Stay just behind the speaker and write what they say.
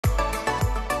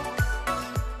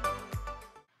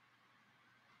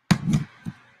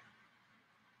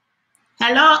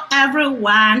Hello,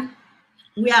 everyone.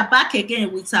 We are back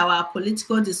again with our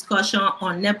political discussion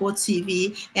on Nebo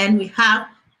TV, and we have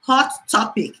hot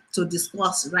topic to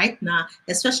discuss right now,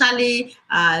 especially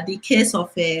the case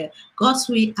of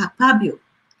Godswill Akpabio.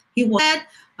 He was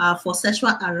for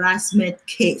sexual harassment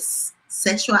case.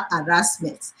 Sexual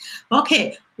harassment.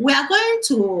 Okay, we are going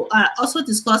to also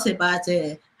discuss about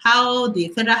how the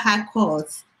Federal High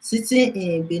Court sitting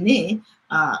in Benin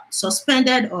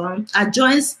suspended or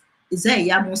adjourns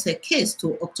Izeyamu's case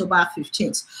to October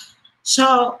 15th.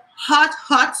 So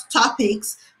hot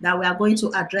topics that we are going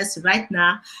to address right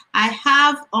now. I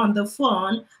have on the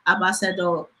phone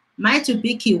Ambassador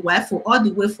Maitubiki Waifu all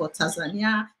the way for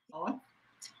Tanzania.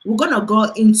 We're going to go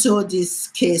into this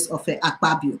case of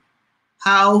Akpabio,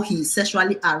 how he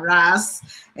sexually harassed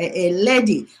a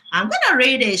lady. I'm going to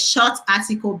read a short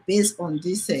article based on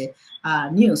this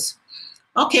news.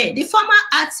 Okay, the former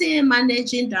acting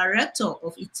managing director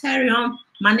of Ethereum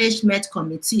Management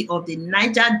Committee of the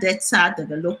Niger Delta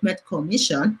Development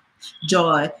Commission,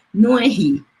 Joi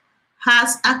Nunieh,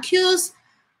 has accused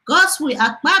Godswill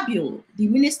Akpabio, the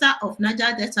Minister of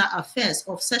Niger Delta Affairs,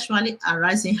 of sexually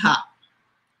harassing her.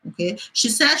 Okay, she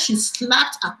said she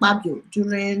slapped Akpabio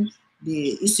during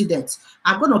the incident.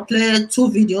 I'm going to play two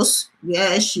videos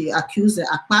where she accused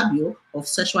Akpabio of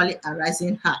sexually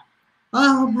harassing her.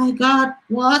 Oh my God,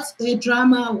 what a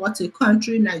drama, what a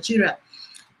country, Nigeria.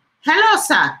 Hello,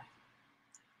 sir.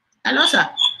 Hello, sir.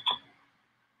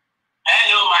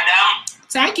 Hello, madam.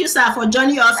 Thank you, sir, for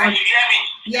joining us. Can you hear me?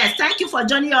 Yes, thank you for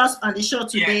joining us on the show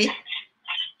today. Yes.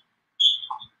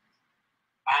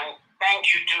 And thank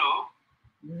you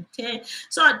too. Okay,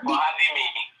 so for having me.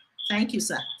 Thank you,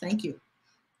 sir. Thank you.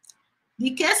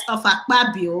 The case of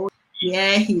Akpabio,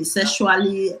 where he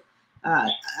sexually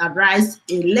harassed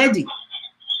a lady.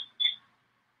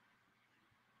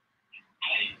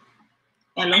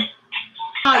 Hello.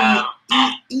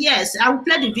 Yes, I will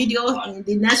play the video in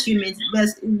the next few minutes, but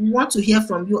we want to hear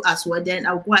from you as well. Then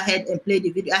I'll go ahead and play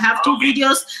the video. I have two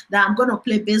videos that I'm going to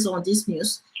play based on this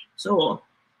news. So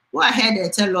go ahead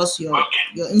and tell us your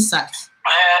insights.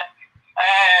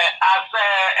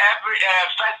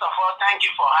 First of all, thank you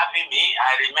for having me.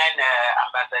 I remain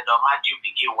Ambassador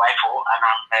Maitubiki Waifu, and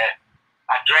I'm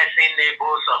addressing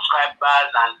both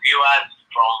subscribers and viewers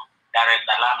from Dar es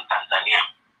Salaam, Tanzania.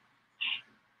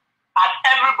 As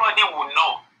everybody will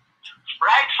know,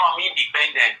 right from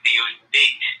independence till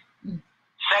date,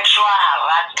 sexual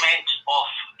harassment of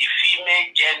the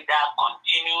female gender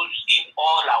continues in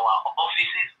all our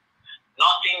offices.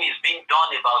 Nothing is being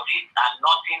done about it, and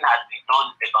nothing has been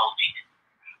done about it.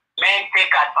 Men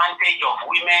take advantage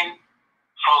of women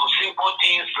from simple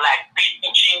things like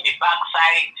pinching the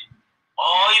backside,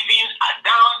 or even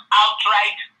down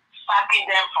outright sacking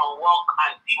them from work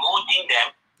and demoting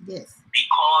them. Yes.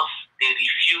 Because they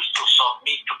refuse to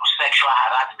submit to sexual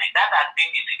harassment. That has been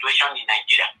the situation in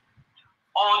Nigeria.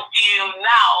 Until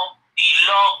now, the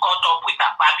law caught up with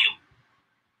Akpabio.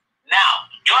 Now,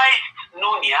 Joi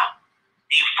Nunieh,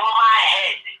 the former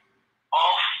head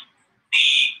of the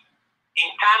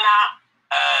internal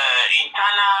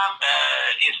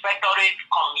inspectorate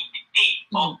committee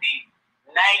of the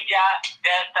Niger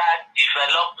Delta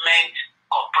Development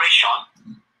Corporation,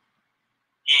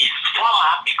 is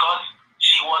former because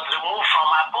she was removed from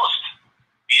her post.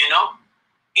 You know,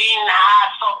 in her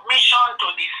submission to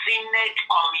the Senate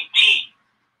committee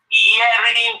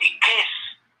hearing the case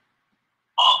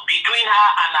between her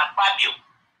and Akpabio,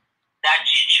 that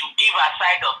she should give her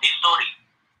side of the story.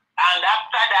 And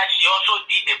after that, she also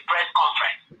did a press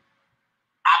conference,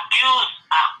 accused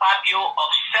Akpabio of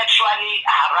sexually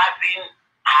harassing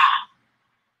her.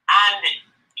 And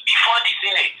before the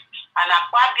Senate, and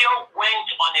Akpabio went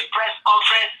on a press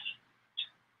conference,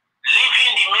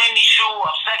 leaving the main issue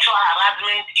of sexual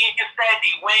harassment. Instead,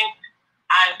 he went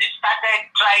and started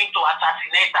trying to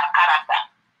assassinate her character.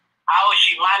 How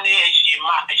she managed, she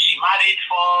married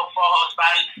four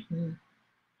husbands,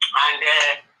 and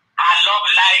her love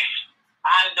life,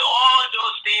 and all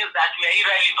those things that were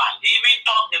irrelevant. He even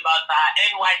talked about her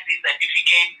NYC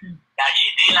certificate, that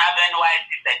she didn't have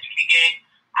NYC certificate,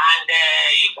 and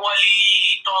equally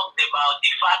he talked about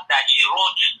the fact that she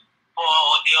wrote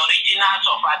for the originals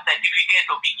of her certificate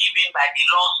to be given by the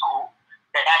law school,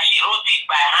 that she wrote it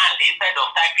by hand instead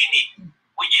of typing it,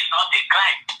 which is not a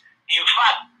crime. In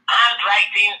fact,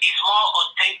 handwriting is more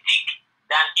authentic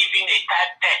than even a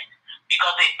type test,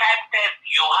 because a type test,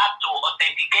 you have to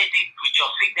authenticate it with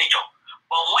your signature.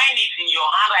 But when it's in your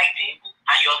handwriting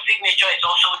and your signature is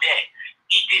also there,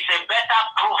 it is a better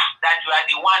proof that you are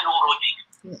the one who wrote it.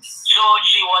 Yes. So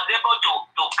she was able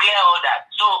to clear all that.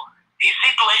 So the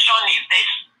situation is this,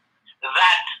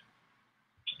 that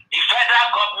the federal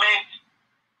government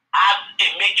has a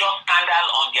major scandal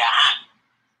on their hands.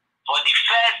 For the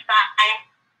first time,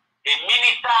 a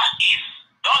minister is,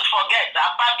 don't forget,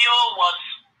 Akpabio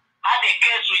had a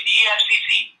case with the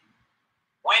EFCC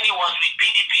when he was with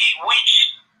PDP,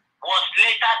 which was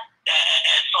later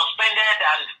suspended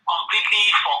and completely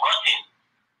forgotten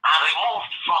and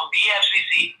removed from the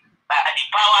EFCC by the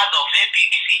powers of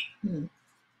APDC.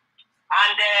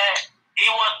 And he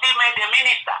was still made a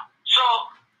minister. So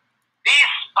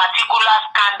this particular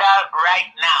scandal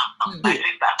right now, my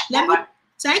sister.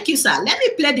 Thank you, sir. Let me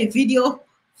play the video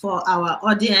for our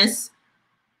audience.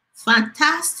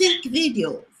 Fantastic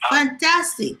video.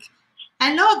 Fantastic.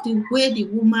 I love the way the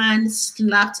woman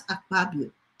slapped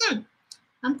Akpabio.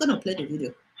 I'm going to play the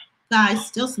video.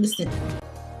 Guys, just listen.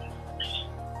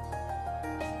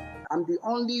 I'm the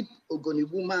only Ogoni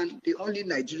woman, the only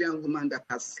Nigerian woman that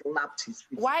has slapped his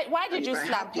face. Why did you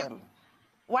slap him?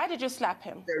 Why did you slap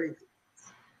him? He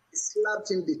slapped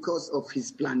him because of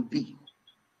his plan B.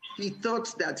 He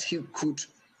thought that he could,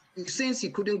 since he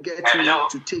couldn't get me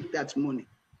to take that money,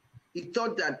 he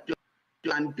thought that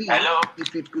plan B,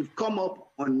 if it could come up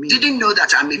on me. Didn't know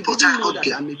that I'm a Port Harcourt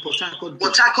girl.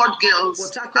 Port Harcourt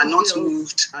girls are not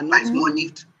moved by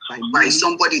money, by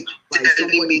somebody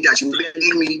telling me that you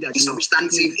pay me the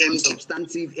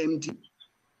substantive MD.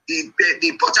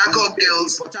 The Port Harcourt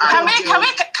girls. Can we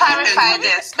clarify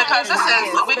this? Because this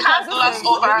is, we can't gloss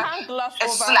over a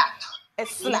slap.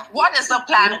 What is the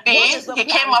plan B? He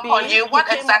came up on you. What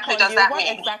exactly does that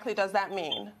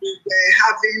mean? We're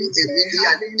having a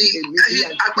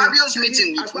Akpabio's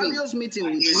meeting with me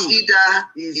is either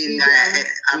in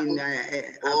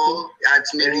or at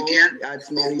Meridian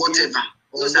or whatever.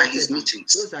 Those are his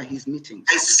meetings. I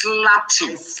slapped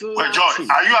him. Well, Joy,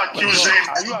 are you accusing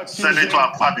Senator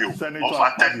Akpabio of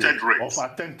attempted rape? Is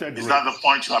that the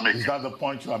point you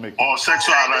are making? Or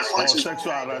sexual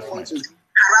harassment?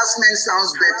 Harassment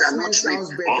sounds better, not rape.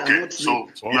 Okay, so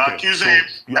you're accusing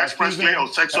him expressly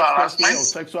of sexual harassment?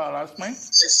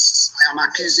 Yes, I am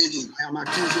accusing him.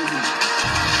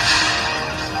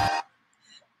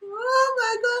 Oh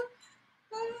my God.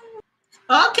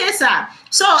 Okay, sir.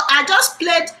 So I just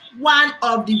played one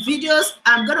of the videos.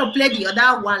 I'm going to play the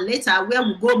other one later where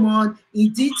we go more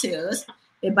in details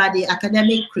about the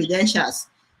academic credentials.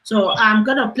 So I'm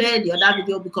going to play the other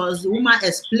video because the woman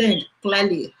explained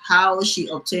clearly how she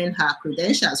obtained her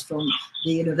credentials from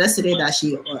the university that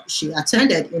she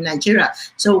attended in Nigeria.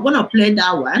 So we're going to play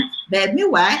that one. But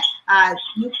meanwhile,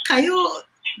 can you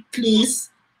please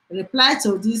reply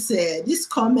to this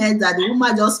comment that the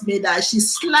woman just made that she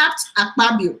slapped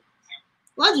Akpabio?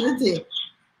 What do you think?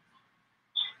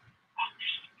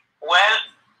 Well,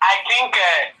 I think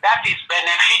that is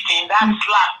benefiting, that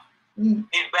slap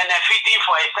is benefiting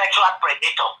for a sexual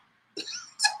predator.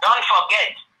 Don't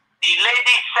forget, the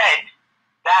lady said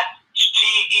that she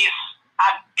is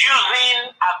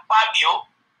accusing Akpabio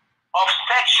of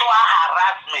sexual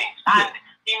harassment. And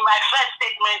in my first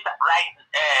statement,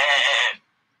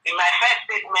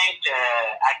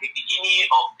 at the beginning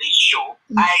of this show,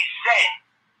 I said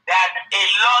that a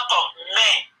lot of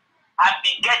men have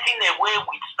been getting away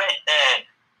with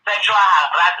sexual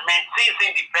harassment since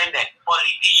independence.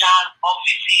 Politicians,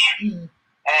 offices,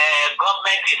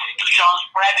 government institutions,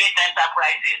 private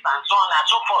enterprises, and so on and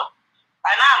so forth.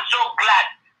 And I'm so glad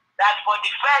that for the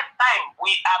first time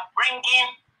we are bringing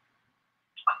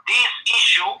this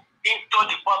issue into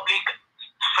the public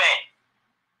sphere.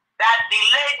 That the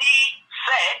lady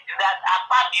said that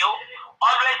Akpabio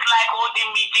always like holding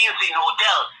meetings in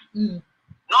hotels,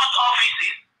 not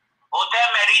offices, Hotel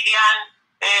Meridian,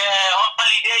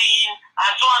 Holiday Inn,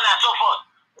 and so on and so forth.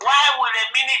 Why would a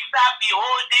minister be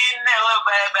holding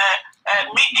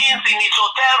meetings in his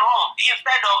hotel room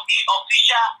instead of the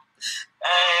official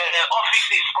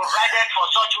offices provided for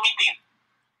such meetings?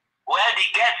 Well, the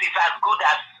guest is as good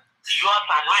as yours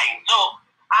and mine. So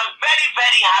I'm very,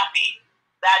 very happy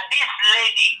that this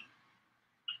lady,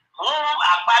 whom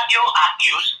Akpabio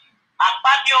accused,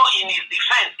 Akpabio in his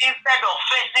defense, instead of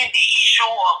facing the issue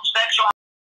of sexual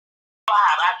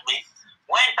harassment,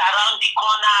 went around the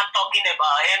corner talking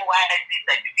about NYSC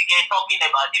certificate, talking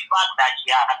about the fact that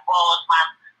she had four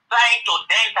husbands, trying to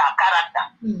dent her character.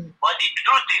 But the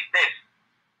truth is this,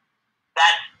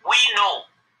 that we know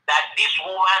that this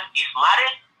woman is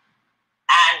married,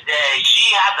 and she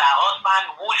has a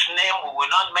husband whose name we will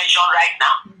not mention right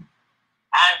now.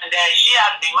 And she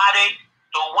has been married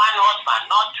to one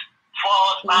husband, not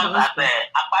four husbands,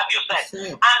 as Akpabio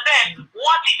said. And then,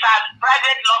 what is her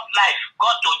private love life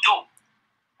got to do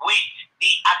with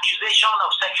the accusation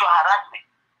of sexual harassment?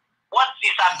 What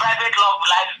is her private love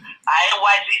life, her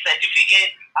NYC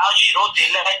certificate, how she wrote a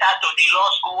letter to the law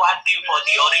school asking for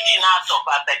the originals of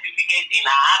her certificate in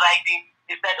her handwriting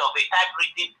instead of a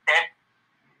typewritten text.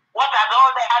 What has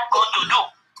all that got to do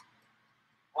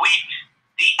with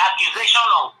the accusation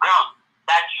on ground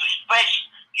that you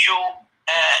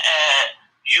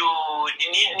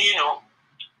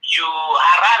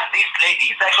harassed this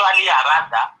lady, sexually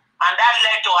harassed her, and that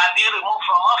led to her being removed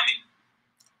from office?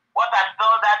 What has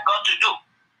all that got to do?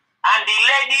 And the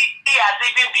lady has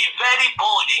even been very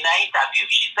bold in her interview.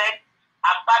 She said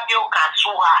Akpabio can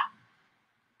sue her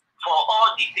for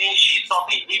all the things she's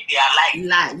talking if they are lying.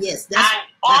 Yes,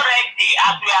 already,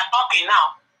 as we are talking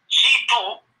now, she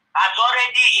too has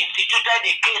already instituted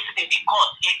a case in the court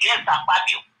against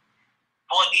Akpabio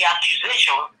for the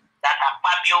accusation that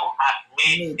Akpabio has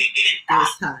made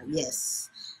against her.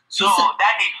 Yes. So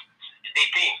that is the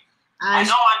thing. I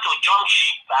don't want to jump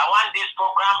ship. I want this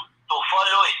program to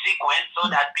follow a sequence so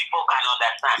that people can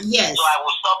understand. Yes. So I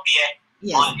will stop here.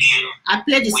 Yes. Until I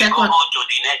play the second. Go on to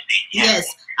the next stage. Yes.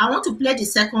 I want to play the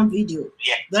second video.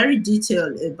 Very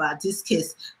detailed about this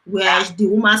case, where the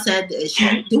woman said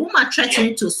the woman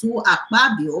threatened to sue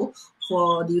Akpabio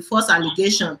for the false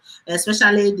allegation,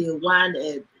 especially the one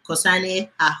concerning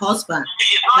her husband.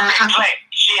 It's not a threat.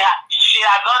 She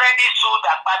has already sued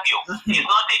Akpabio. It's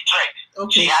not a threat.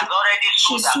 Okay. She has already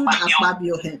sued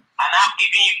Akpabio. And I'm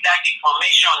giving you that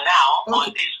information now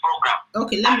on this program.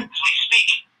 Okay, as we speak.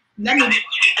 Let me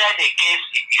treated a case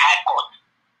in the High Court.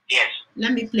 Yes.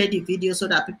 Let me play the video so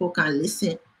that people can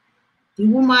listen. The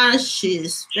woman,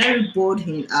 she's very bold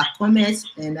in her comments,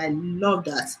 and I love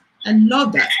that. I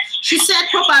love that. She said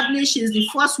probably she's the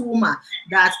first woman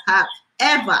that have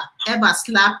ever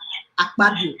slapped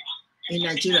Akpabio in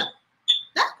Nigeria.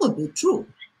 That could be true.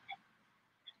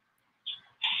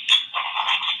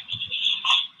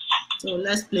 So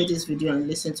let's play this video and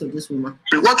listen to this woman.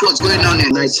 What was going on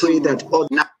in Nigeria that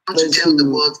now to tell the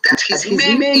world that his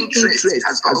main interest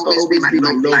has always been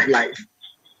my love life.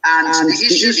 And the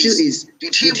issue is,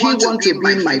 did he want to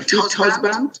be my fifth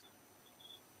husband?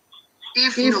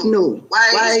 If no,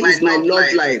 why is my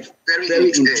love life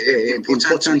very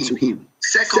important to him?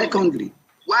 Secondly,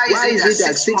 why is it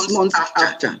that 6 months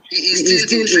after he is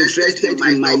still interested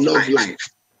in my love life?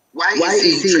 Why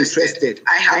is he interested?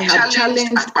 I have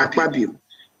challenged Akpabio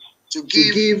to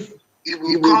give. He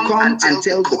will come and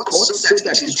tell the court so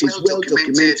that it is well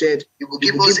documented. He will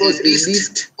give us a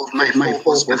list of my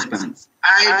four husbands.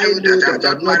 I know that I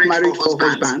have not married 4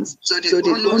 husbands, so the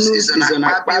onus is on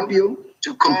Akpabio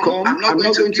to come. I'm not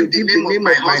going to give the name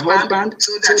of my husband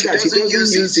so that he doesn't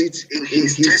use it in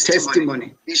his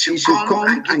testimony. He should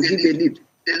come and give a list.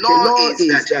 The law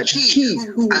is that he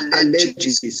who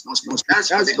alleges must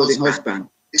ask for the husband.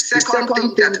 The second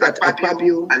thing that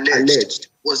Akpabio alleged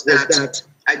was that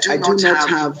I do not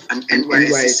have an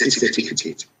NYC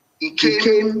certificate. He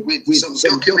came with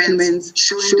some documents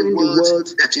showing the world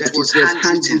that it was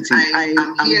handwritten. I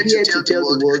am here to tell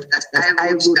the world that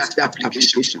I wrote that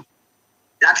application.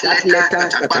 That letter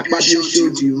that Akpabio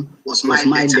showed you was my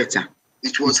letter.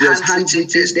 It was handwritten.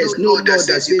 There's no law that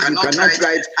says you cannot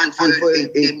write, and for a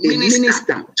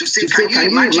minister to say,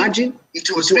 can you imagine? It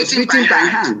was written by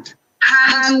hand.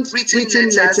 Handwritten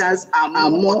letters are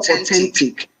more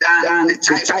authentic than the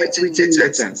typewritten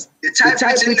letters. The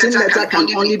typewritten letter can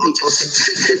only be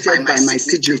authenticated by my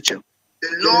signature. The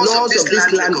laws of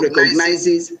this land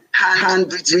recognizes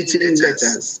handwritten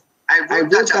letters. I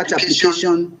wrote that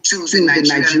application to the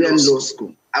Nigerian Law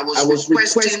School. I was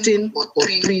requesting for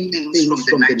 3 things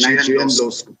from the Nigerian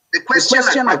Law School. The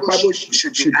question Akpabio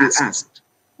should be asked.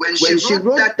 When she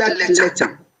wrote that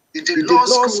letter, did the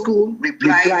law school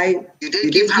reply? Did they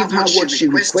give her what she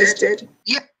requested?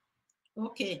 Yeah.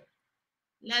 Okay,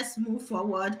 let's move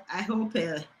forward. I hope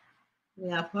we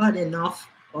have heard enough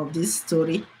of this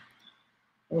story.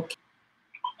 Okay.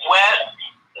 Well,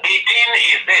 the thing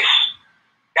is this,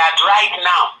 that right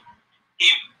now,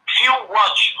 if you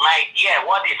watch, my dear,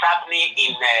 what is happening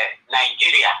in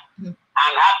Nigeria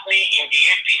and happening in the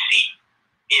APC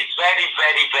is very,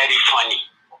 very, very funny.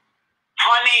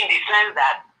 Funny in the sense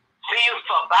that since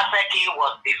Obaseki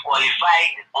was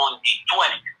disqualified on the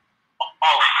 12th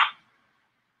of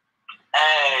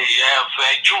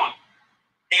June,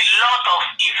 a lot of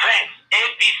events,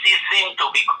 APC seem to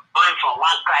be going from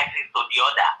one crisis to the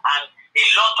other, and a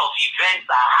lot of events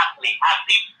are happening as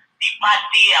if the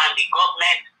party and the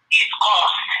government is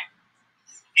cursed.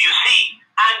 You see,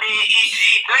 and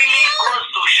it really goes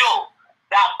to show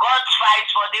that God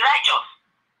fights for the righteous.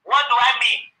 What do I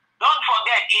mean? Don't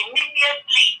forget,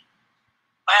 immediately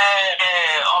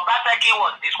Obaseki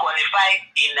was disqualified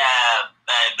in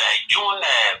June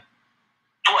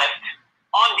 12th.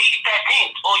 On the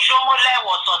 13th, Oshomole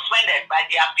was suspended by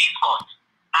the appeal court,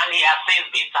 and he has since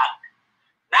been sacked.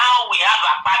 Now we have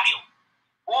Akpabio,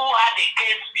 who had a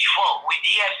case before with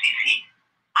the FCC,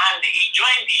 and he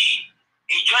joined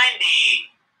the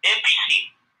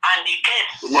APC, and the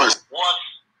case was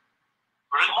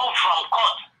removed from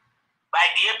court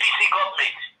by the APC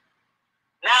government.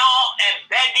 Now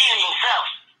embedding himself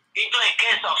into a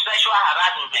case of sexual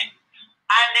harassment.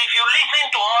 And if you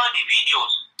listen to all the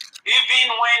videos, even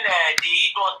when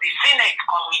it was the Senate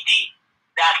committee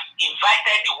that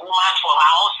invited the woman for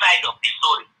her own side of the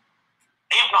story.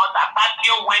 If not,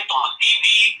 Akpabio went on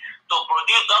TV to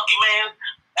produce documents,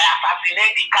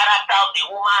 assassinate the character of the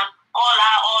woman, call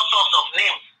her all sorts of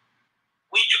names,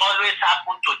 which always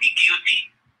happen to the guilty,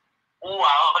 who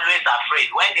are always afraid.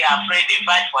 When they are afraid, they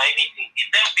fight for anything. The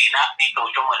same thing happening to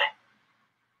Oshomole.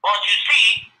 But you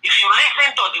see, if you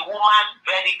listen to the woman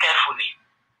very carefully,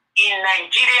 in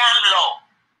Nigerian law,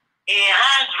 a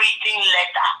handwritten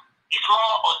letter is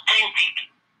more authentic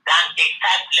than a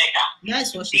typed letter.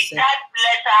 That's what she said. The typed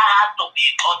letter has to be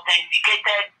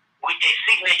authenticated with a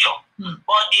signature.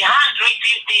 But the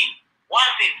handwritten thing,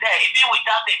 once it's there, even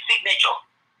without a signature,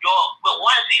 but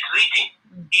once it's written,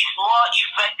 it's more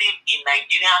effective in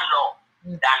Nigerian law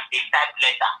than a typed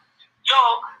letter. So,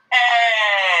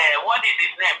 what is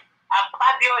his name?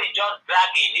 Akpabio is just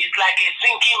dragging. It's like a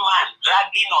sinking man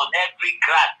dragging on every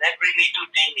grass, every little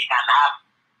thing he can have,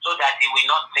 so that he will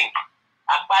not sink.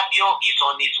 Akpabio is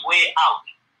on his way out.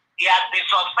 He has been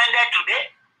suspended today,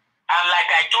 and like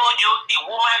I told you,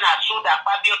 the woman has sued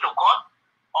Akpabio to court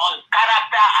on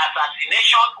character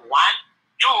assassination, 1,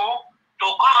 2, to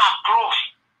come and prove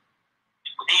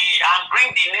and bring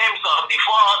the names of the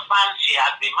 4 husbands she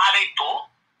has been married to,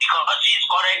 because she is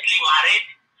currently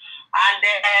married. And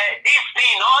this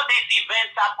thing, all these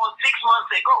events happened 6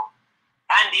 months ago,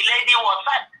 and the lady was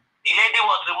sacked. The lady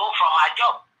was removed from her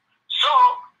job. So,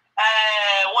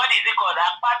 what is it called?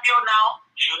 Akpabio now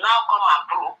should now come and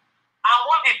prove. And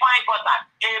what is more important,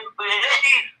 a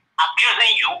lady is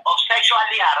accusing you of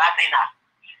sexually harassing her.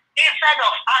 Instead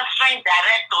of answering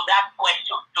direct to that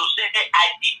question, to say,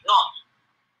 I did not.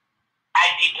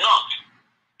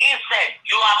 Instead,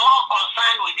 you are more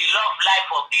concerned with the love life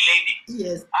of the lady.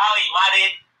 Yes. How he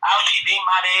married, how she didn't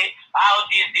marry, how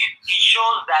this. It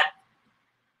shows that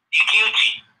the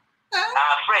guilty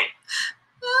are afraid.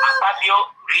 Akpabio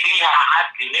really has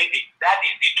the lady. That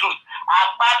is the truth.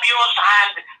 Akpabio's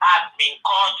hand has been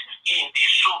caught in the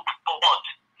soup pot,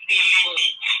 stealing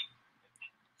meat.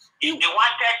 If they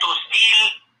wanted to steal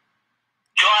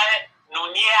Joi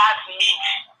Nunieh's meat,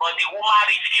 but the woman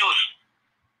refused.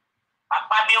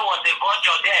 Akpabio was a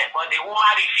vulture there, but the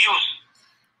woman refused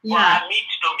for her meat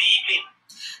to be eaten.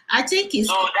 I think it's...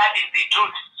 So that is the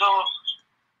truth. So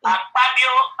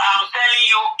Akpabio, I'm telling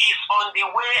you, is on the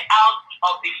way out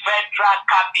of the federal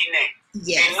cabinet.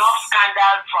 Yes. Enough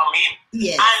scandal from him.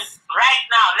 Yes. And right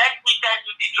now, let me tell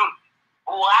you the truth.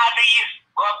 Buhari's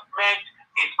government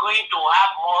is going to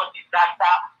have more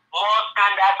disaster, more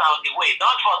scandals on the way.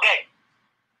 Don't forget,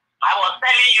 I was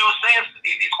telling you since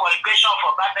the disqualification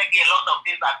for Bategi, a lot of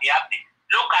things have been happening.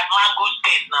 Look at Magu's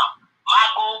case now.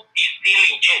 Magu is still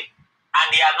in jail, and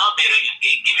he has not been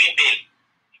given bail.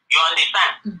 You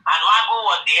understand? And Magu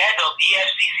was the head of the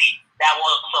FCC that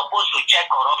was supposed to check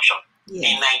corruption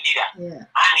in Nigeria. Yeah.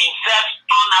 And himself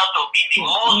turned out to be the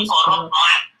most corrupt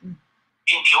man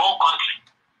in the whole country.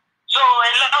 So a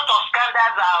lot of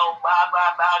scandals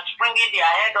are springing their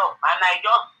head up, and I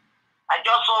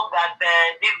just hope that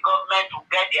this government will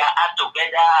get their act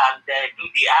together and do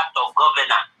the act of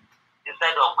governance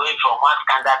instead of going from one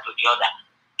scandal to the other.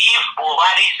 If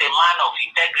Buhari is a man of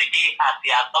integrity, as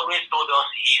he has always told us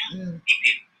he is, it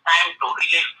is time to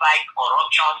really fight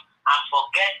corruption and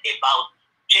forget about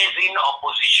chasing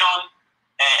opposition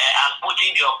and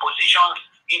putting the opposition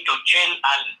into jail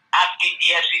and asking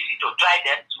the FCC to try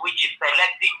them, which is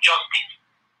selective justice.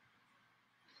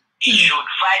 He should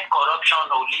fight corruption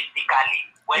holistically,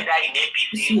 whether in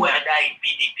APC, whether in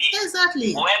PDP.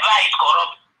 Exactly. Whoever is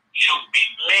corrupt should be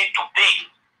made to pay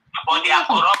for their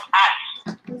corrupt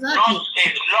acts. Exactly. Not a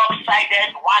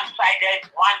lopsided,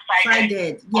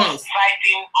 one-sided, yes.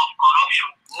 fighting of corruption.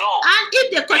 No. And if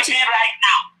they continue... Even right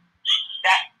now,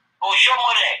 that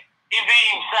Oshomole, even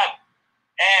himself,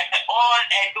 all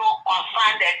Edo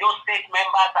concerned Edo state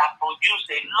members have produced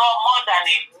more than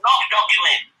enough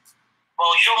documents for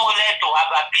Oshomole to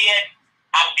have appeared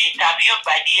and be interviewed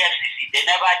by the FCC. They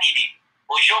never did it.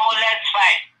 Oshomole's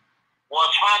file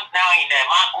was found now in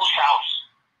Magu's house.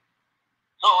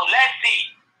 So let's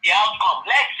see the outcome.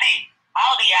 Let's see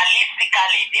how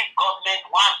realistically this government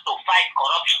wants to fight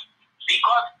corruption.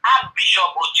 Because Abi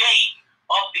Bishop Ojei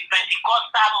of the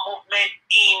Pentecostal movement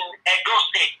in Edo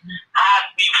State has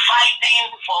been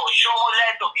fighting for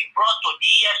Oshomole to be brought to the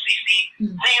EFCC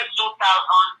since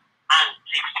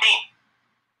 2016.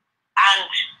 And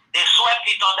they swept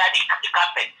it under the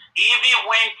carpet. He even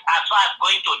went as far as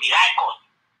going to the High Court.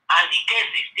 And the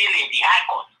case is still in the High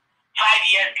Court. 5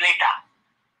 years later,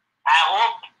 I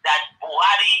hope that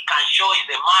Buhari can show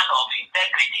he's a man of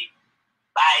integrity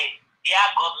by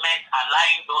their government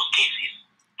allowing those cases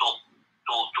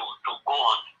to go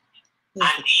on.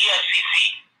 And the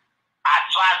EFCC, as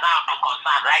far as I'm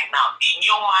concerned right now, the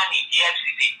new man in the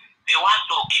EFCC, they want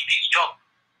to keep his job.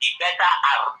 He better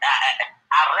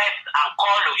arrest and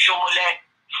call Oshomole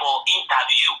for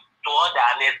interview to order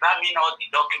and examine all the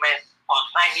documents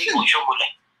concerning Oshomole.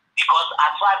 Because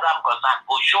as far as I'm concerned,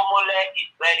 Oshomole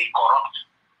is very corrupt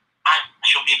and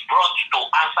should be brought to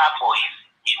answer for his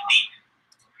deeds.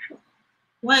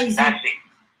 Why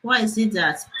is it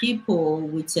that people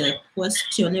with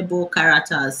questionable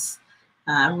characters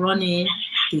are running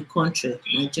the country,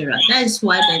 Nigeria? That is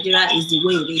why Nigeria is the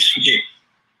way it is today.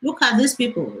 Look at these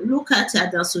people. Look at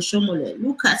Oshomole.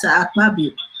 Look at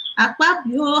Akpabio.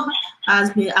 Akpabio has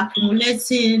been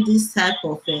accumulating this type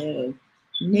of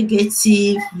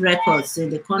negative records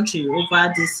in the country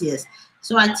over these years.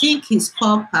 So I think his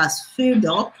cup has filled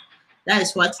up. That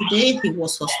is why today he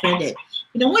was suspended.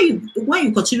 You know, when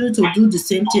you continue to do the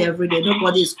same thing every day,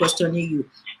 nobody is questioning you.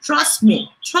 Trust me,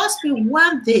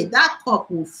 one day that cup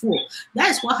will full. That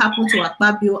is what happened to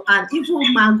Akpabio and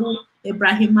even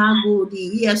Ibrahim Magu,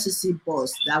 the EFCC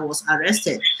boss that was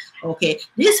arrested. Okay,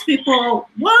 these people,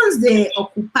 once they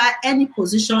occupy any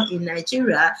position in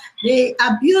Nigeria, they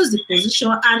abuse the position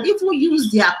and even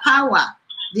use their power,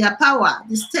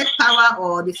 the state power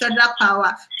or the federal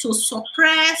power to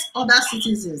suppress other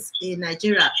citizens in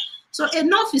Nigeria. So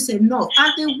enough is enough.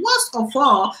 And the worst of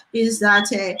all is that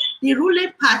the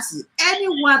ruling party,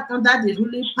 anyone under the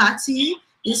ruling party,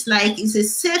 it's a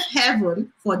safe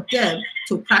haven for them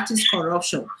to practice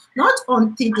corruption. Not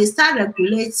until they start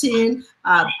regulating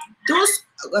those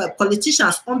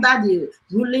politicians under the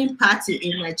ruling party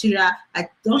in Nigeria, I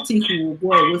don't think we will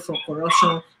go away from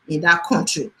corruption in that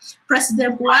country.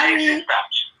 President Buhari,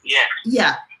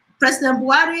 President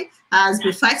Buhari has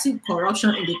been fighting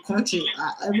corruption in the country.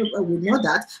 Everybody will know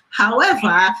that.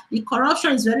 However, the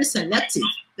corruption is very selective.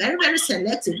 Very, very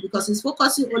selective because it's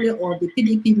focusing only on the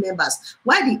PDP members.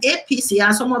 While the APC,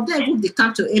 and some of them even they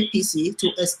come to APC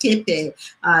to escape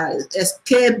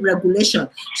regulation.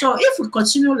 So if we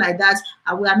continue like that,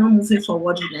 we are not moving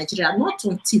forward in Nigeria. Not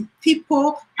until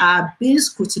people are being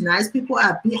scrutinized, people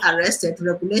are being arrested,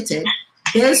 regulated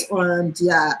based on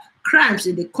their crimes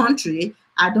in the country.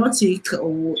 I don't think we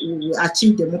will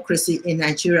achieve democracy in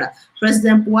Nigeria.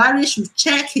 President Buhari should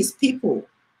check his people,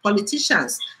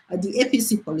 politicians, the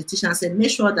APC politicians, and make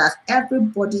sure that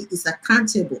everybody is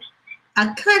accountable.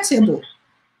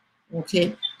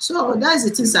 Okay, so that's the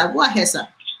thing, sir. Go ahead, sir.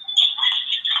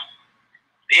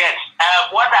 Yes,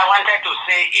 what I wanted to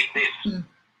say is this.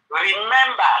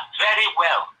 Remember very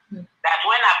well that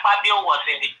when Akpabio was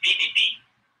in the PDP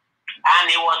and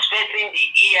he was facing the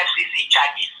EFCC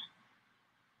charges,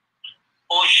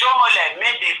 Oshomole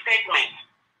made a statement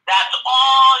that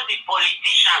all the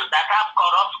politicians that have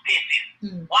corrupt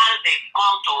cases, once they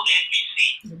come to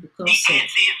APC, the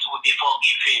cases will be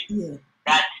forgiven,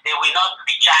 that they will not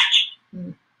be charged.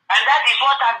 And that is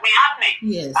what has been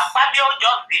happening. Akpabio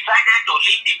just decided to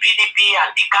leave the PDP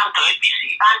and they come to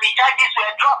APC, and the charges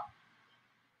were dropped.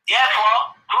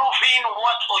 Therefore, proving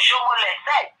what Oshomole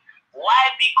said.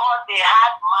 Why? Because they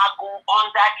had Magu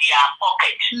under their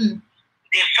pocket.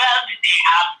 They felt they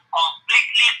have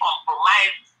completely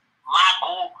compromised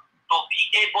Magu to be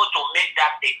able to make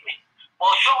that statement. For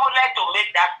Oshomole to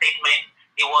make that statement,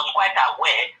 he was quite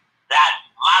aware that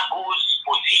Magu's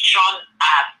position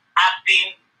as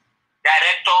acting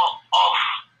director or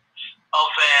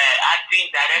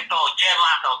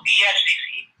chairman of the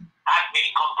EFCC has been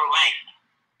compromised.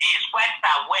 He is quite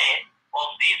aware of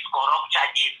these corrupt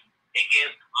charges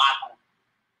against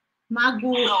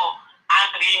Magu. So,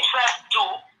 and himself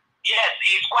too, yes,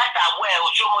 he is quite aware,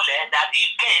 Oshomole, that his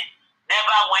case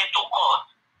never went to court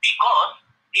because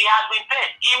he has been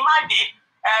paid. Imagine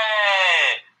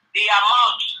the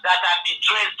amount that has been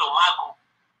traced to Magu,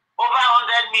 over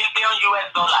 $100 million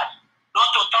US. Not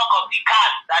to talk of the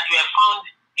cars that were found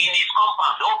in his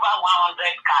compound, over 100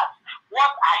 cars.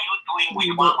 What are you doing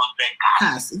with 100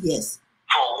 cars? Yes.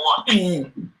 For what?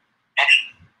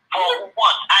 For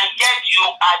what? And yet you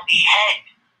are the head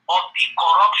of the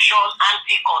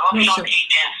anti-corruption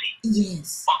agency.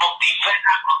 Yes. Of the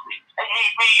federal government.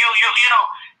 You know,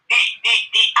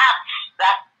 the acts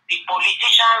that the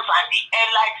politicians and the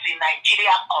elites in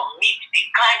Nigeria commit, the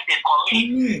crimes they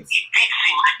commit, it beats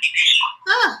imagination.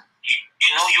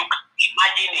 You know, you can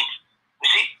imagine it.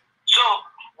 You see? So,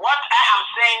 what I am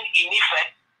saying in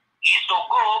effect is to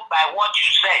go by what you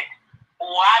said.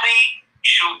 Buhari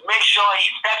should make sure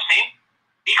he steps in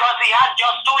because he has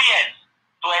just 2 years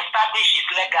to establish his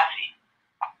legacy.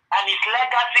 And his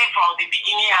legacy from the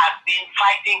beginning has been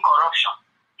fighting corruption.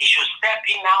 He should step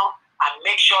in now and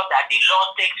make sure that the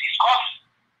law takes its course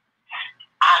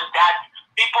and that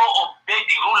people obey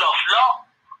the rule of law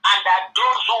and that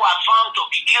those who are found to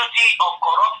be guilty of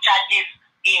corrupt charges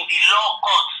in the law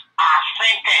courts are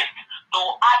sentenced to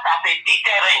act as a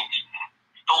deterrent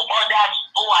to others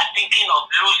who are thinking of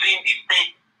looting the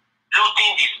state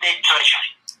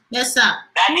treasury. Yes, sir.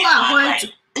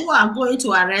 Who are going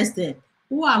to arrest them?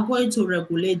 Who are going to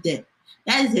regulate them?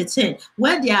 That is the thing.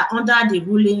 When they are under the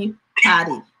ruling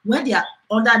party,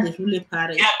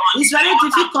 it's very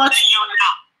difficult.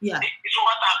 Yeah. It's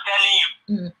what I'm telling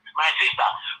you, my sister.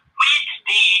 With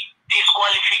the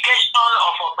disqualification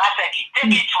of Obaseki,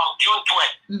 take it from June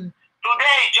 12th.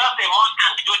 Today is just a month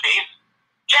and 2 days.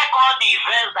 Check all the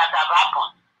events that have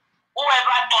happened.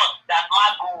 Whoever thought that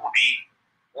Magu will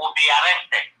be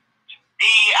arrested?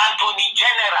 The Attorney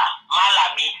General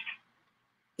Malami,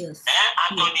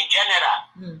 Attorney General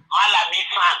Malami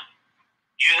San,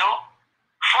 you know,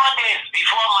 4 days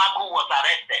before Magu was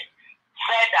arrested,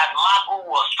 said that Magu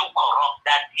was too corrupt,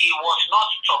 that he was not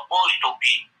supposed to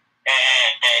be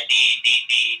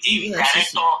the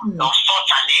director of such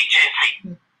an agency,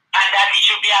 and that he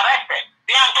should be arrested.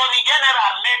 The Attorney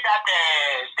General made that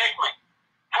statement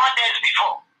 4 days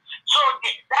before. So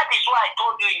that is why I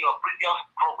told you in your previous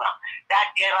program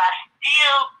that there are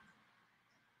still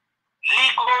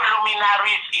legal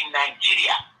luminaries in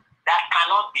Nigeria that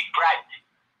cannot be bribed,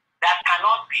 that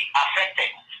cannot be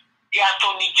affected. The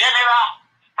Attorney General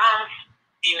stands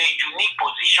in a unique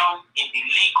position in the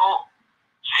legal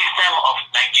system of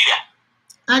Nigeria.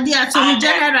 And the Attorney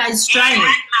General is trying.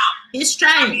 He's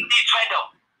trying. He's fed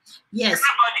up. Yes.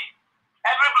 Everybody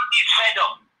is fed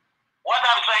up. What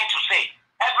I'm trying to say,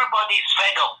 everybody is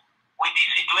fed up with the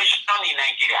situation in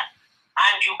Nigeria.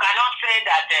 And you cannot say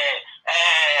that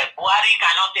Buhari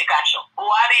cannot take action.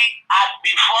 Buhari has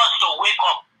been forced to wake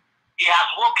up. He has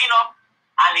woken up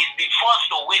and he's been forced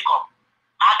to wake up.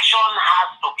 Action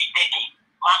has to be taken.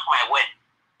 Mark my word.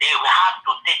 They will have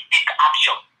to take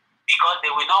action because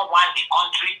they will not want the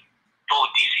country to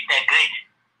disintegrate.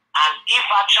 And if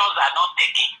actions are not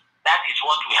taken, that is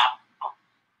what we have.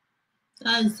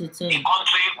 That is the thing. The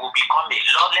country will become a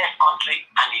lawless country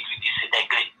and it will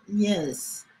disintegrate.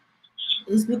 Yes.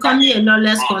 It's becoming a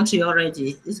lawless country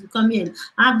already. It's becoming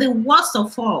and the worst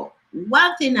of all,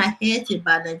 one thing I hate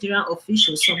about Nigerian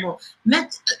officials,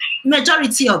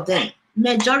 majority of them,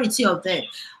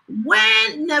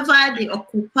 whenever they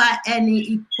occupy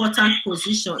any important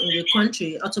position in the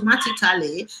country,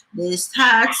 automatically they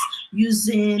start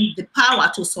using the power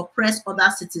to suppress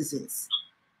other citizens.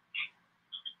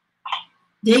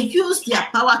 They use their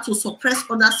power to suppress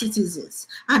other citizens,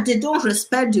 and they don't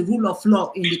respect the rule of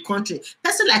law in the country.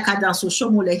 Person like Adam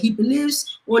Soshomole, he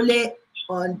believes only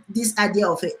on this idea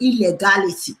of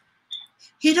illegality.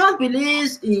 He don't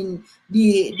believe in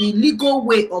the legal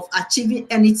way of achieving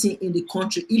anything in the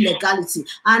country, illegality.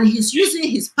 And he's using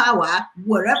his power,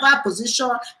 wherever position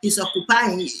he's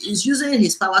occupying, he's using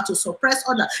his power to suppress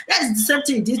others. That is the same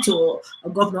thing he did to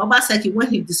Governor Obaseki when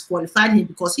he disqualified him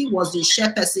because he was the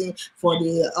chairperson for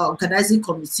the organizing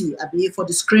committee, I believe, for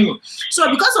the screening. So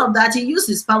because of that, he used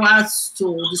his powers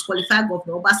to disqualify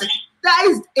Governor Obaseki. That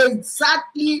is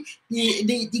exactly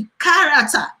the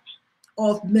character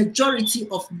of majority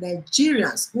of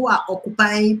Nigerians who are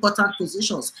occupying important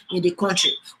positions in the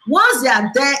country. Once they are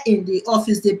there in the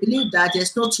office, they believe that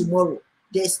there's no tomorrow.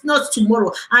 There's not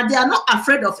tomorrow. And they are not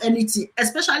afraid of anything,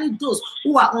 especially those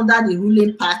who are under the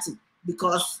ruling party.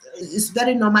 Because it's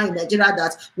very normal in Nigeria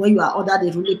that when you are under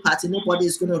the ruling party, nobody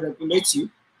is going to regulate you.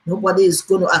 Nobody is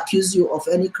going to accuse you of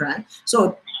any crime.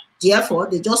 So therefore,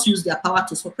 they just use their power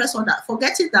to suppress all that,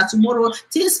 forgetting that tomorrow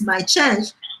things might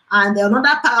change and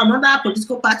another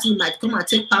political party might come and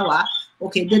take power.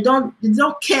 Okay, they don't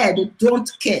care. They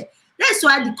don't care. That's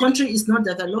why the country is not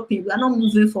developing. We are not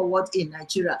moving forward in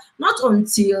Nigeria. Not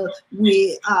until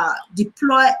we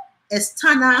deploy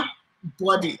external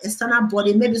body,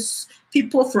 maybe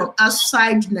people from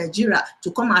outside Nigeria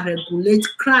to come and regulate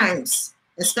crimes,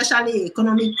 especially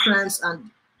economic crimes and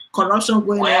corruption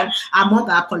going on among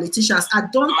our politicians. I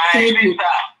don't think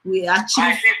we achieve.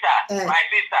 My sister, the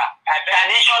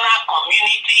international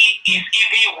community is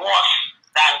even worse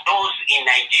than those in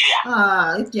Nigeria.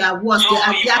 If they are worse, so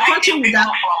they are touching with that.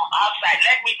 From outside,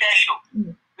 let me tell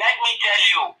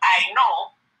you, I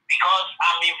know because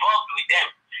I'm involved with them.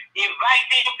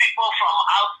 Inviting people from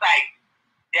outside,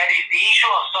 there is the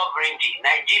issue of sovereignty.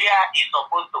 Nigeria is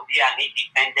supposed to be an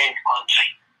independent country.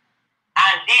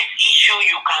 And this issue,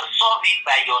 you can solve it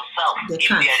by yourself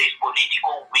if there is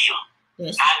political will.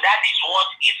 Yes. And that is what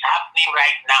is happening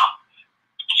right now.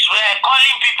 So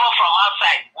calling people from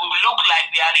outside will look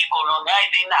like we are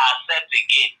recolonizing ourselves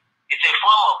again. It's a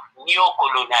form of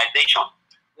neo-colonization.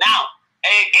 Now,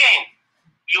 again,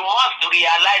 you must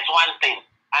realize one thing,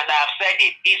 and I've said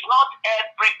it. It's not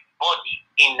everybody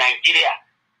in Nigeria,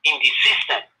 in the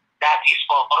system, that is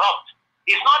corrupt.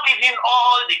 It's not even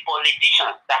all the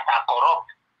politicians that are corrupt.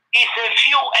 It's a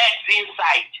few heads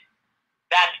inside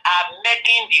that are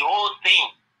making the whole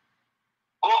thing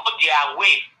go their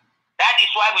way. That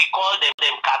is why we call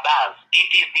them cabals. It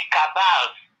is the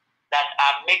cabals that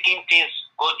are making things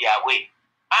go their way.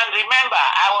 And remember,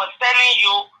 I was telling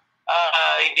you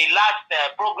in the last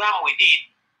program we did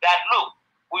that, look,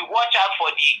 we watch out for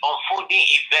the unfolding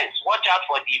events. Watch out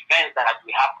for the events that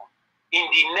will happen in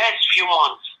the next few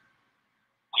months.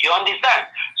 You understand?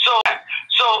 So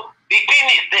the thing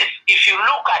is this. If you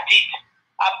look at it,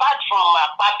 apart from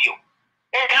Akpabio,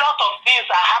 a lot of things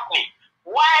are happening.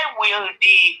 Why will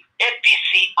the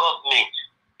APC government,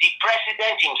 the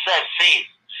president himself says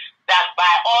that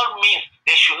by all means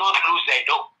they should not lose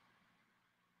Edo?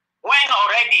 When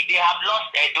already they have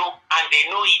lost Edo and they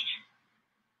know it.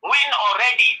 When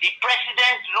already the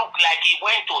president looked like he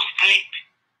went to sleep.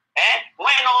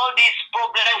 When all these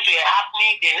problems were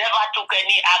happening, they never took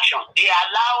any action. They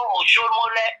allow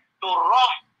Oshomole to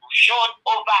roughshod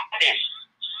over them.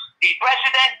 The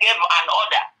president gave an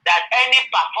order that any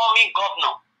performing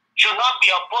governor should not be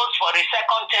opposed for a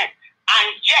second term. And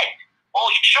yet,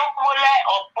 Oshomole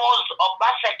opposed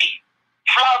Obaseki,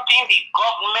 flouting the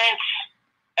government's,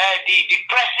 the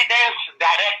president's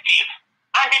directive.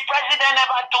 And the president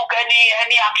never took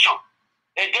any action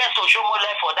against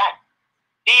Oshomole for that.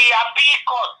 The appeal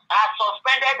court has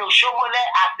suspended Oshomole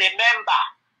as a member.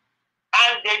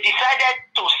 And they decided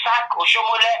to sack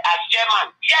Oshomole as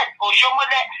chairman. Yet,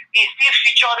 Oshomole is still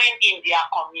featuring in their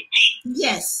committee.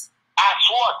 Yes. As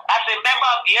what? As a member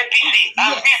of the APC. Yes.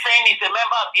 I'm still saying he's a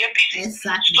member of the APC.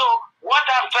 Exactly. So, what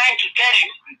I'm trying to tell you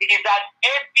is that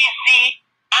APC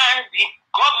and the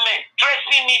government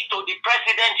tracing it to the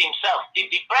president himself. If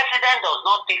the president does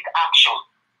not take action,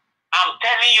 I'm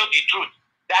telling you the truth,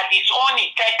 that his own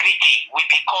integrity will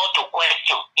be called to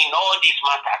question in all these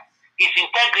matters. His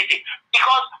integrity.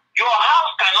 Because your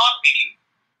house cannot be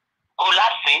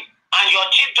collapsing and your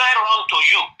children run to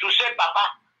you to say, Papa,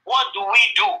 what do we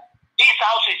do? This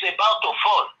house is about to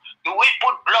fall. Do we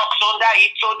put blocks under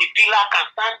it so the pillar can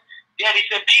stand? There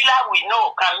is a pillar we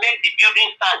know can make the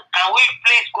building stand. Can we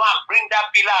please go and bring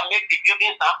that pillar and make the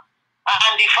building stand?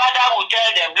 And the father will tell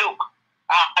them, look,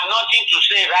 I have nothing to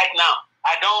say right now.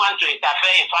 I don't want to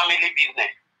interfere in family business.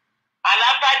 And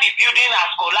after the building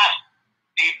has collapsed,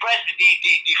 the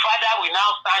father will now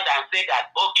stand and say that,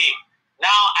 okay,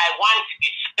 now I want the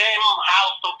same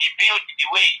house to be built the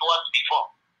way it was before.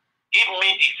 Give me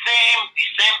the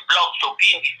same blocks to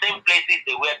be in the same places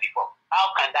they were before. How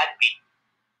can that be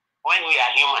when we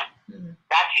are human?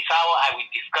 That is how I will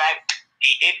describe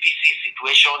the APC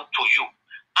situation to you.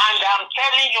 And I'm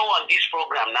telling you on this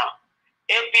program now,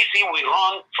 APC will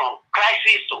run from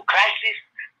crisis to crisis,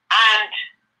 and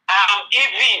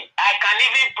I can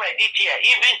even predict here,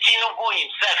 even Tinubu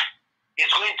himself is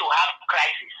going to have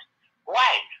crisis.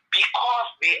 Why? Because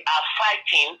they are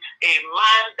fighting a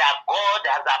man that God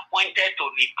has appointed to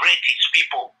liberate his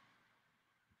people.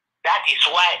 That is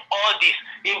why all this,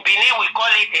 in Benin we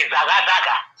call it a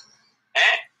zaga-zaga.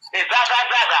 A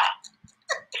zaga-zaga,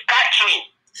 scattering,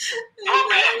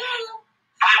 problems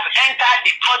have entered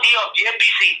the body of the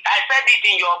APC. I said it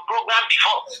in your program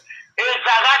before. A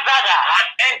zaga-zaga has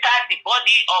entered the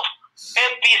body of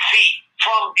APC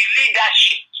from the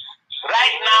leadership.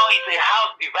 Right now, it's a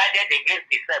house divided against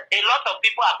itself. A lot of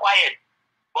people are quiet,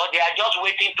 but they are just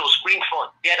waiting to spring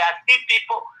forth. There are still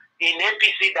people in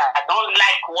APC that don't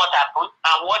like what happened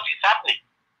and what is happening.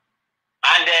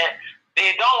 And they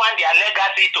don't want their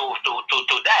legacy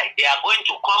to die. They are going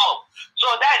to come up. So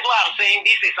that's why I'm saying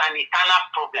this is an eternal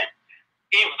problem.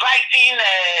 Inviting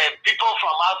people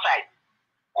from outside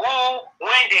who,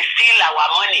 when they steal our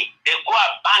money, they go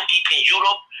and bank it in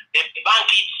Europe, they bank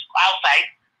it outside.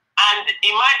 And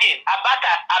imagine,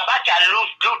 Abacha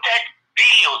looted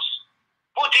billions,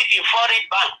 put it in foreign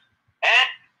banks.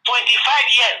 25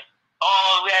 years,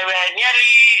 or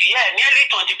nearly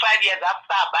 25 years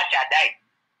after Abacha died,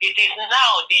 It is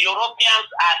now the Europeans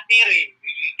are still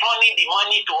returning the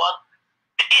money to us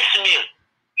piecemeal,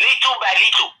 little by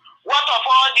little. What of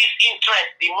all this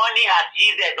interest the money has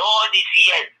yielded all these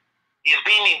years is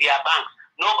being in their banks?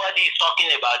 Nobody is talking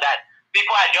about that.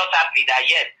 People are just happy that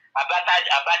yes,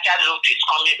 Abacha loot is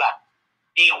coming back.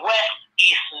 The West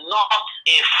is not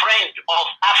a friend of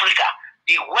Africa.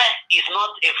 The West is not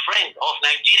a friend of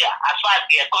Nigeria as far as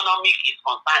the economic is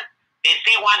concerned. They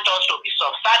still want us to be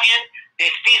subservient. They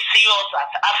still see us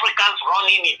as Africans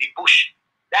running in the bush.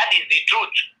 That is the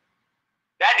truth.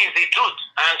 That is the truth.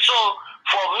 And so,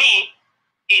 for me,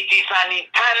 it is an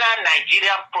internal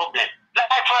Nigerian problem.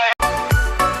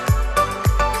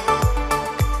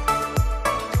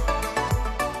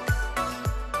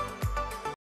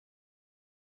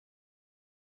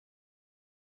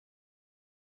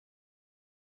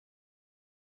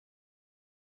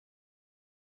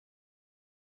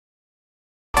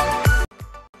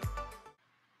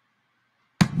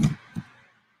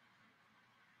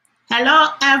 Hello,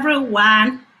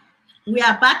 everyone. We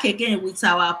are back again with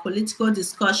our political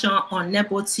discussion on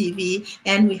Nebo TV,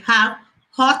 and we have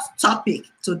hot topic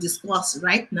to discuss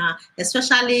right now,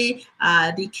 especially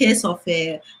the case of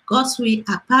Godswill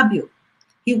Akpabio.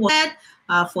 He was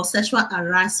for sexual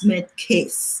harassment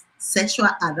case, sexual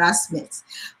harassment.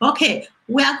 Okay,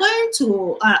 we are going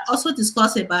to also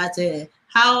discuss about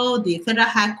how the Federal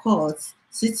High Court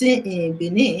sitting in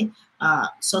Benin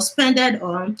suspended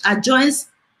or adjourns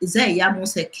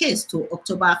Iyamu's case to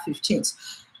October 15th.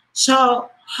 So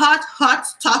hot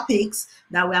topics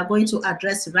that we are going to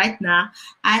address right now.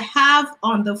 I have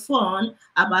on the phone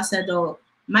Ambassador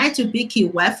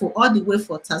Maitubiki Waifu all the way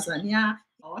for Tanzania.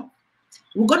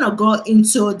 We're going to go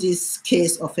into this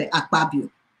case of Akpabio,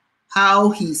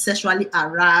 how he sexually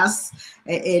harassed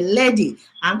a lady.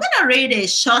 I'm going to read a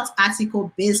short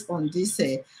article based on this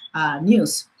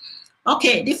news.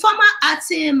 Okay, the former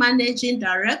acting managing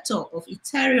director of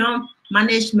Ethereum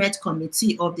Management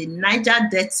Committee of the Niger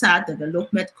Delta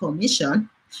Development Commission,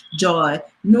 Joi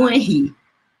Nunieh,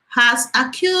 has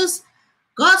accused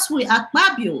Godswill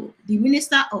Akpabio, the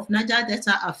Minister of Niger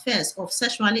Delta Affairs, of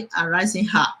sexually harassing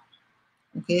her.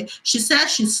 Okay, she said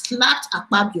she slapped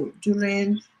Akpabio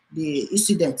during the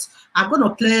incident. I'm going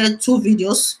to play two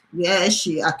videos where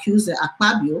she accused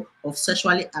Akpabio of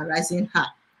sexually harassing her.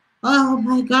 Oh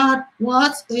my God,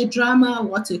 what a drama,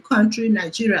 what a country,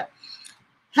 Nigeria.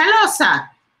 Hello, sir.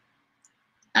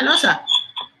 Hello, sir.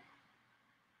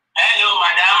 Hello,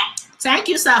 madam. Thank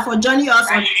you, sir, for joining us.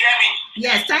 Can you hear me?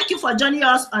 Yes, thank you for joining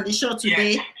us on the show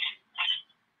today. Yes.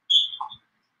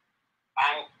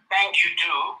 And thank you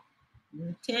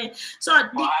too. Okay, so for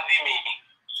having me.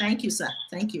 Thank you, sir.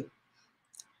 Thank you.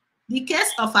 The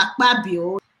case of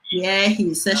Akpabio, where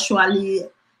he sexually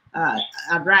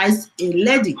harassed a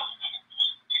lady.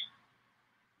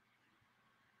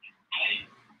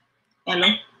 Hello.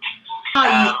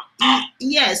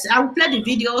 Yes, I will play the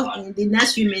video in the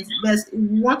next few minutes, but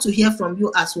we want to hear from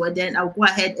you as well. Then I'll go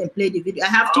ahead and play the video. I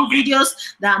have two videos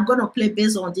that I'm going to play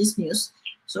based on this news.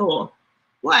 So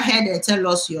go ahead and tell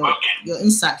us your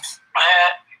insights.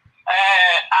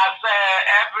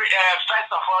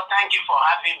 First of all, thank you for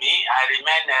having me. I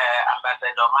remain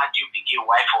Ambassador Maitubiki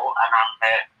Waifu, and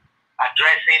I'm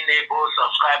addressing both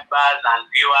subscribers and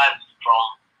viewers from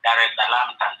Dar es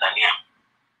Salaam, Tanzania.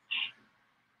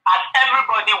 As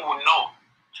everybody will know,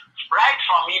 right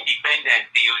from independence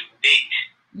till date,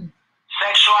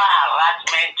 sexual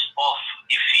harassment of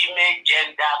the female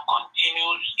gender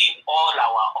continues in all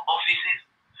our offices.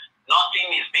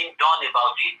 Nothing is being done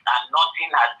about it, and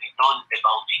nothing has been done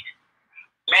about it.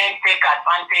 Men take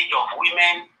advantage of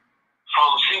women from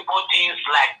simple things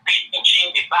like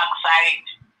pinching the backside,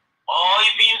 or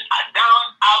even down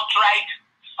outright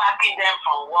sacking them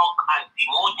from work and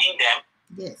demoting them.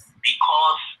 Yes.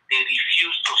 Because they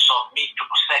refuse to submit to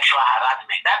sexual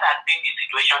harassment. That has been the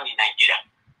situation in Nigeria.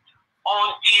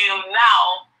 Until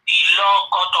now, the law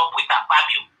caught up with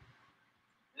Akpabio.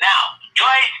 Now,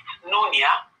 Joi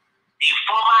Nunieh, the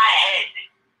former head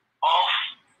of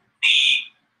the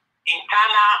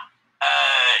internal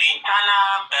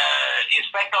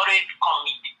inspectorate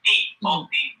committee of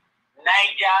the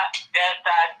Niger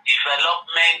Delta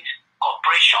Development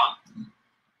Corporation,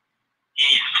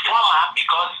 is former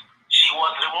because she was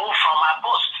removed from her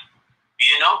post.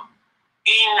 You know,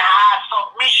 in her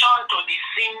submission to the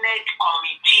Senate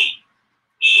committee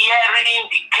hearing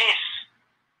the case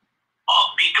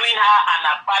between her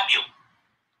and Akpabio,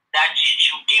 that she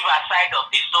should give her side of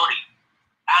the story.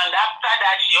 And after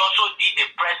that, she also did a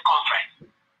press conference,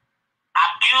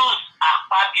 accused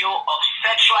Akpabio of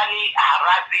sexually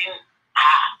harassing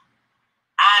her.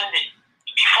 And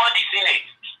before the Senate,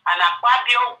 And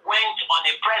Akpabio went on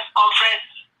a press conference,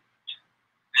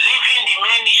 leaving the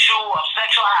main issue of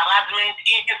sexual harassment.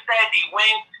 Instead, he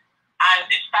went and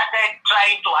started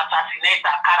trying to assassinate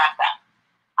her character.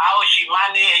 How she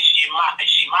managed, she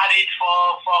married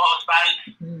four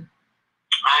husbands,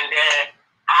 and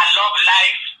her love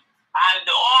life, and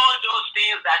all those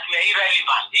things that were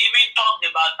irrelevant. He even talked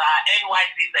about her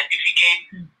NYC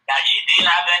certificate, that she didn't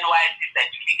have NYC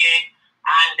certificate,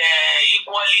 and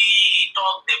equally he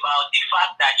talked about the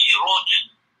fact that she wrote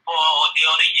for the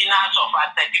originals of her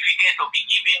certificate to be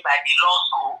given by the law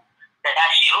school, that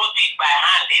she wrote it by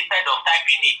hand instead of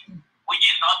typing it, which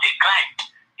is not a crime.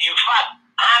 In fact,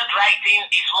 handwriting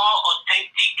is more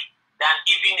authentic than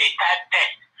even a type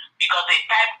test, because a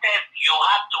type test, you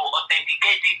have to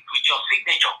authenticate it with your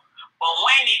signature. But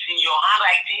when it's in your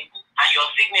handwriting and your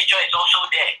signature is also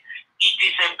there, it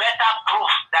is a better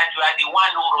proof that you are the one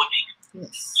who wrote it.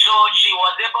 Yes. So she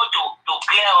was able to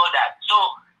clear all that. So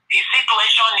the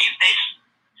situation is this,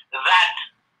 that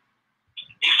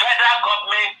the federal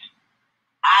government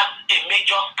has a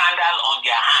major scandal on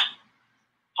their hands.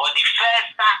 For the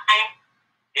first time,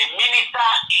 a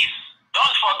minister is,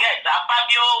 don't forget,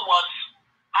 Akpabio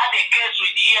had a case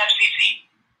with the EFCC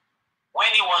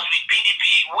when he was with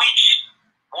PDP, which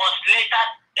was later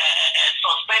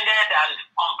suspended and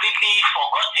completely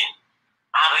forgotten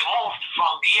and removed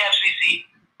from the EFCC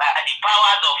by the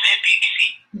powers of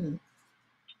APDC.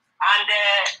 And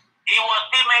he was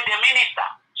still made a minister.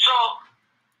 So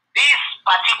this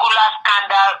particular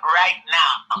scandal right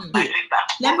now, my sister.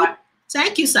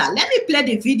 Thank you, sir. Let me play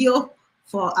the video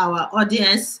for our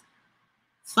audience.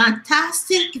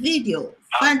 Fantastic video.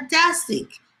 Fantastic.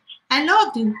 I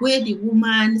love the way the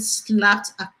woman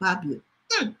slapped Akpabio.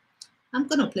 I'm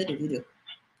going to play the video.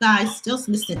 Guys, just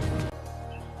listen.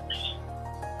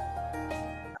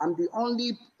 I'm the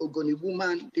only Ogoni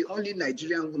woman, the only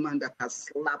Nigerian woman that has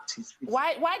slapped his face.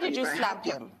 Why did you slap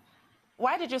him?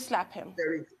 Why did you slap him?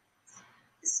 He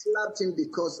slapped him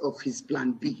because of his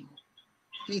plan B.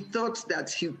 He thought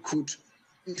that he could,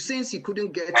 since he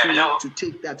couldn't get me to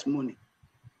take that money,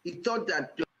 he thought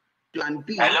that plan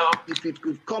B, if it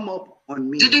could come up on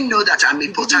me. Didn't know that I'm a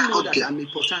Port Harcourt girl.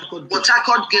 Port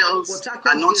Harcourt girls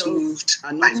are not moved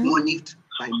by money,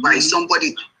 by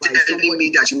somebody telling me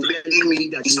that you give me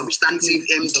the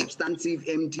substantive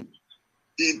MD.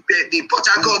 The Port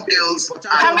Harcourt girls.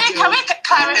 Can we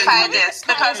clarify this?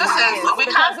 Because this is, we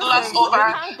can't gloss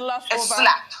over a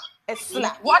slap.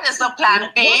 What is the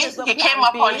plan B? He came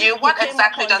up on you. What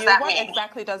exactly does that mean?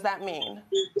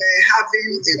 We're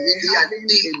having the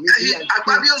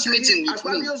Akpabio's meeting with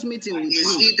me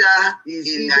is either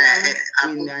in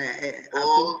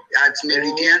or at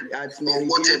Meridian or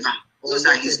whatever. Those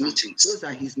are his meetings.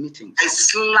 I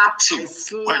slapped him.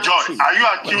 Well, Joy, are you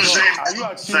accusing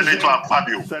Senator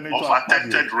Akpabio of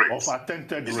attempted rape?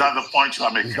 Is that the point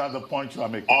you are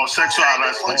making? Or sexual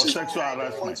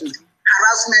harassment?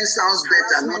 Harassment sounds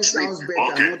better, not rape.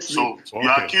 Okay, so you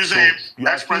are accusing him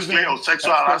expressly of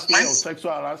sexual harassment?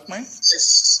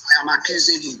 Yes, I am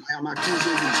accusing him.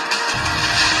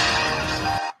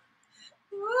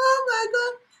 Oh my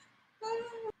God.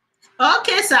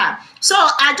 Okay, sir. So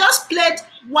I just played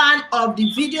one of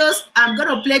the videos. I'm going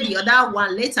to play the other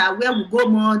one later where we go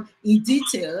more in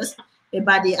details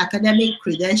about the academic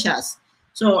credentials.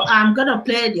 So I'm going to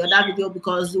play the other video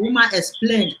because the woman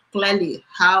explained clearly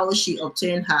how she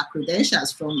obtained her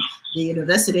credentials from the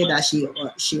university that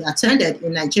she attended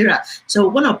in Nigeria. So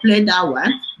we're going to play that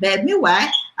one. But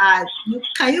meanwhile,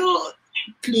 can you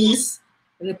please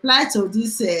reply to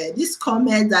this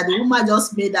comment that the woman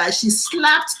just made, that she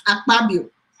slapped Akpabio?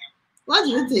 What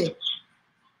do you think?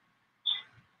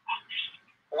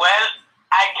 Well,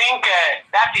 I think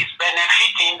that is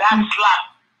benefiting, that slap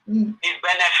is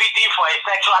benefiting for a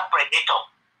sexual predator.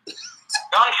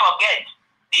 Don't forget,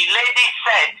 the lady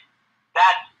said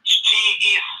that she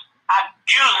is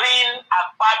accusing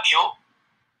Akpabio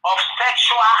of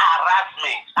sexual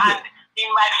harassment. And in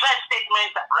my first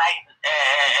statement,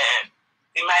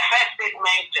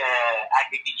 at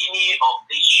the beginning of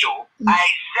this show, I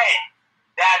said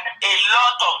that a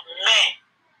lot of men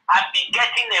have been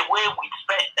getting away with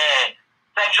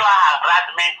sexual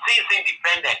harassment since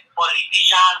independence.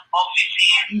 Politicians,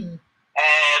 offices,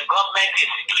 government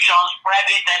institutions,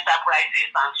 private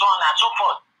enterprises, and so on and so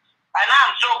forth. And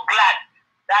I'm so glad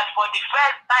that for the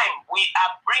first time we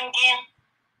are bringing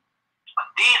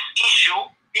this issue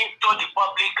into the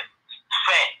public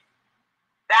sphere.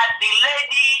 That the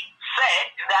lady said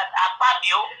that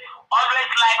Akpabio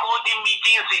always like holding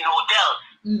meetings in hotels,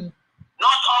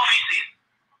 not offices,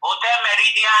 Hotel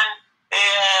Meridian,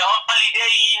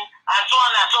 Holiday Inn, and so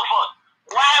on and so forth.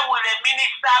 Why will a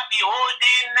minister be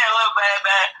holding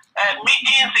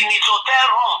meetings in his hotel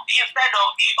room instead of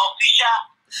the official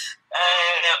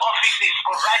offices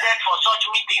provided for such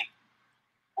meetings,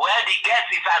 where the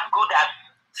guest is as good as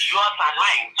yours and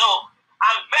mine? So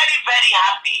I'm very, very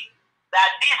happy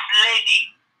that this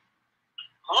lady,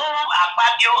 whom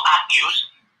Akpabio accused,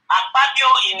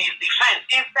 Akpabio in his defense,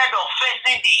 instead of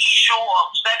facing the issue of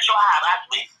sexual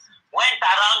harassment, went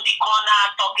around the corner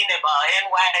talking about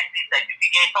NYSC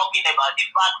certificate, talking about the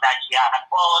fact that she had a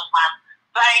poor husband,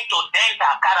 trying to dent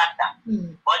her character.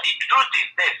 But the truth is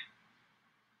this,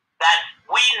 that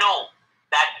we know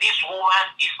that this woman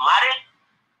is married,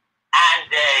 and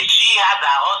she has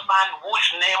a husband whose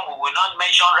name we will not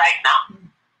mention right now.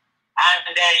 And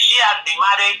she has been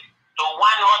married to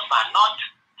one husband, not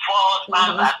four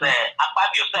husbands, as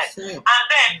Akpabio said. And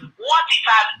then, what is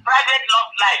her private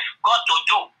love life got to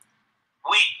do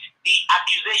with the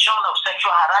accusation of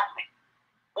sexual harassment?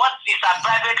 What is her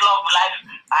private love life,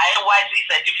 her NYSC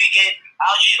certificate,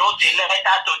 how she wrote a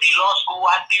letter to the law school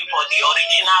asking for the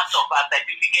originals of her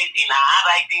certificate in her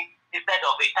handwriting instead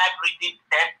of a typewritten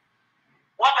text?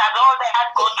 What has all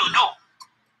that got to do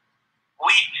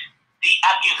with the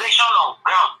accusation on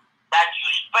ground that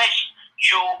you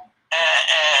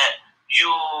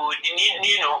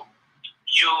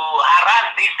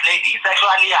harassed this lady,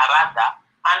 sexually harassed her,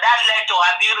 and that led to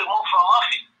her being removed from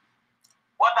office?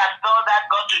 What has all that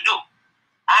got to do?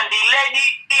 And the lady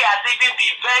has even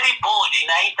been very bold in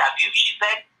her interview. She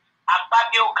said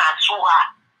Akpabio can sue her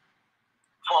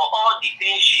for all the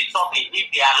things she's talking, if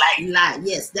they are lying.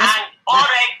 Yes, and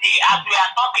already, as we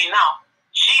are talking now,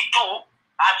 she too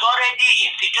has already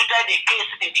instituted a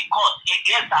case in the court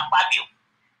against Akpabio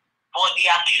for the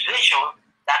accusation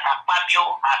that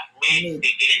Akpabio has made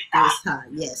against her.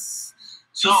 Yes.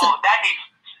 So that is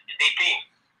the thing.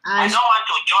 I don't want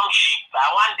to jump ship. I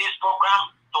want this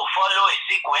program to follow a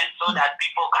sequence so that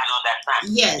people can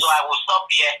understand. Yes. So I will stop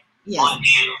here. Yes.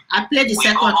 Until I play the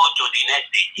second. Go to the next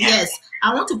stage. Yes.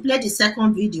 I want to play the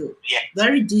second video.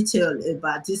 Very detailed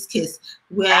about this case,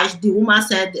 where the woman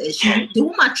said the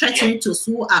woman threatened to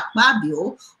sue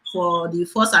Akpabio for the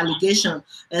false allegation,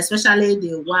 especially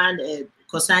the one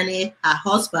concerning her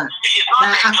husband. It's not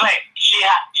a threat. She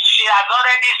has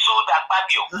already sued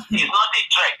Akpabio. It's not a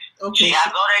threat. Okay. She has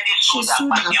already sued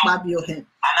Akpabio. And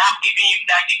I'm giving you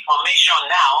that information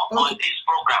now on this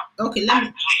program. Okay, as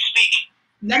we speak.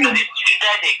 Let me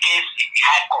instituted a case in the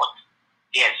High Court.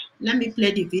 Yes. Let me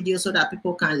play the video so that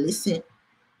people can listen.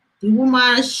 The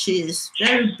woman, she's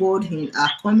very bold in her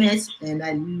comments, and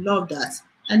I love that.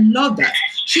 I love that.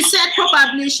 She said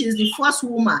probably she's the first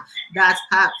woman that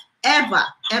have ever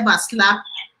slapped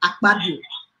Akpabio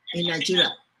in Nigeria.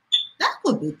 That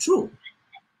could be true.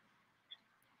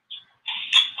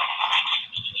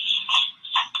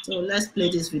 So let's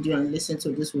play this video and listen to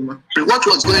this woman. What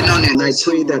was going on in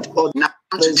Nigeria that now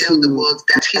to tell the world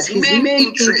that his main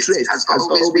interest has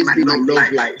always been my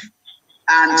love life.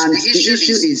 And the issue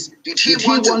is, did he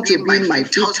want to be my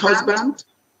fifth husband?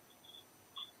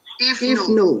 If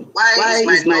no, why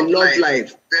is my love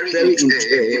life very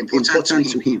important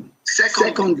to him?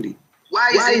 Secondly, why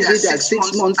is it that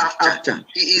 6 months after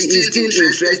he is still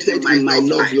interested in my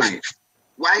love life?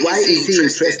 Why is he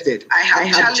interested? I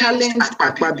have challenged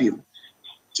Akpabio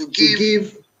to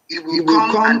give. He will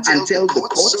come and tell the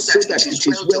court so that it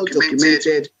is well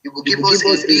documented. He will give us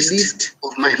a list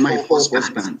of my four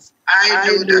husbands.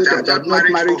 I know that I'm not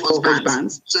married 4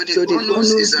 husbands, so the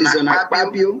onus is on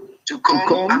Akpabio to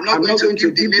come. I'm not going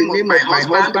to give the name of my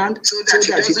husband so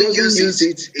that he doesn't use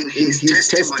it in his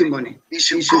testimony. He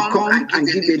should come and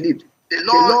give a list. The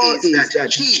law is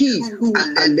that he who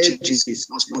alleges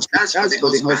must ask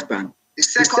for the husband. The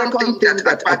second thing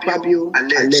that Akpabio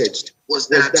alleged was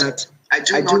that I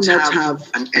do not have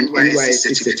an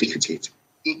NYSC certificate.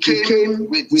 He came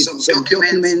with some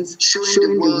documents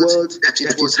showing the world that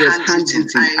it was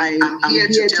handwritten. I am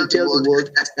here to tell the world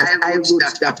that I wrote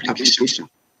that application.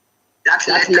 That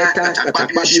letter that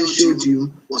Akpabio showed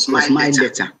you was my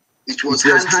letter. It was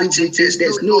handwritten.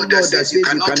 There's no law that says you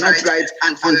cannot write,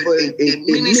 and for a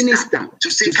minister to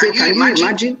say, can you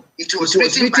imagine? It was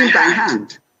written by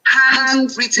hand.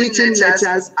 Handwritten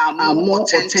letters are more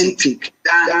authentic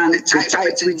than the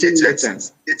typewritten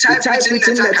letters. The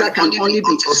typewritten letter can only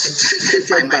be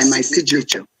authenticated by my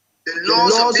signature. The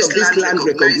laws of this land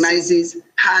recognizes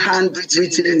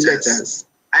handwritten letters.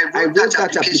 I wrote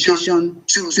that application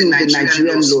to the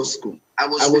Nigerian Law School. I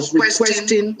was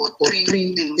requesting for 3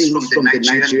 things from the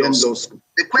Nigerian Law School.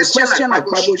 The question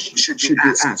Akpabio should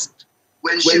be asked.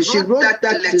 When she wrote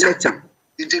that letter,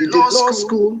 did the law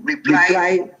school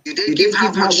reply? Did they give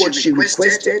her what she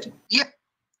requested? Yeah.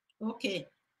 Okay,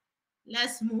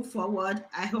 let's move forward.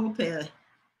 I hope we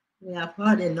have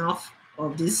heard enough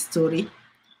of this story.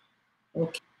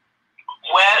 Okay.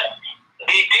 Well, the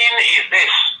thing is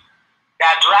this,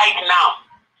 that right now,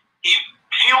 if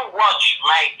you watch,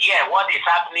 my dear, what is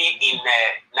happening in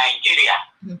Nigeria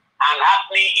and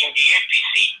happening in the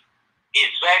APC is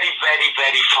very, very,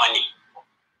 very funny.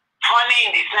 Funny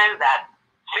in the sense that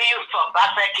since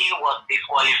Obaseki was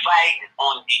disqualified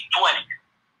on the 12th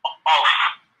of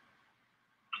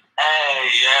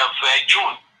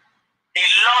June, a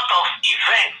lot of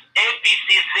events, APC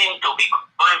seem to be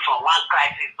going from one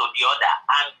crisis to the other,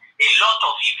 and a lot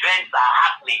of events are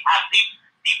happening as if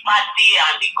the party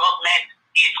and the government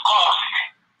is cursed.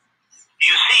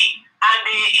 You see, and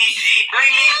it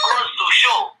really goes to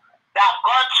show that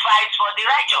God fights for the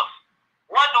righteous.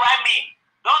 What do I mean?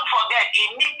 Don't forget,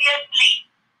 immediately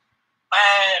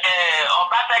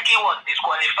Obaseki was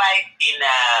disqualified in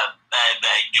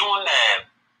June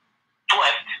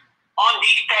 12th. On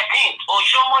the 13th,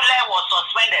 Oshomole was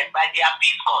suspended by the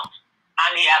appeal court,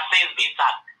 and he has since been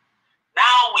sacked.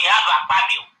 Now we have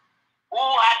Akpabio, who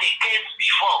had a case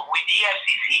before with the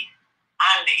FCC,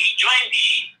 and he joined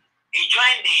the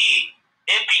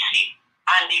APC,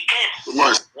 and the case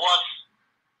was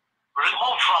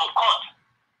removed from court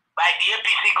by the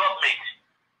APC government.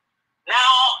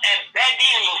 Now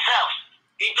embedding himself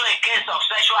into a case of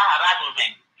sexual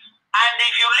harassment. And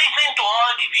if you listen to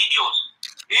all the videos,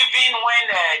 even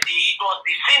when it was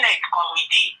the Senate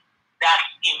committee that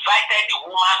invited the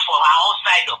woman for her own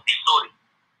side of the story.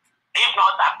 If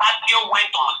not, Akpabio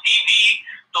went on TV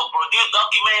to produce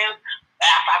documents,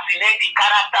 assassinate the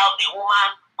character of the woman,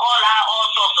 call her all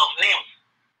sorts of names,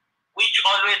 which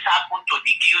always happen to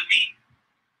the guilty,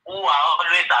 who are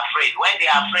always afraid. When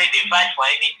they are afraid, they fight for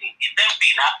anything. It's them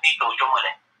being happening to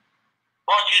Oshomole.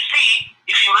 But you see,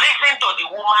 if you listen to the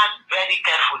woman very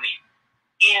carefully,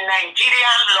 in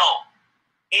Nigerian law,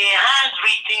 a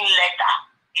handwritten letter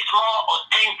is more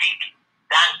authentic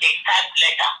than a typed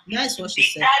letter. That's what she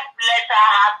said. The typed letter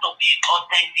has to be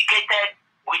authenticated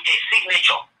with a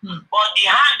signature. But the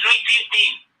handwritten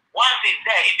thing, once it's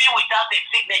there, even without a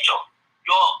signature,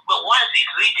 but once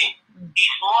it's written,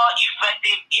 is more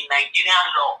effective in Nigerian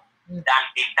law than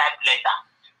a typed letter.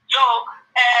 So,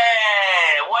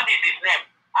 what is his name?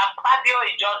 Akpabio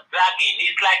is just dragging.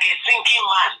 It's like a sinking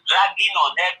man dragging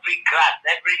on every grass,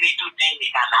 every little thing he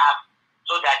can have,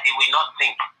 so that he will not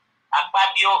sink.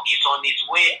 Akpabio is on his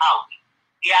way out.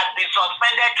 He has been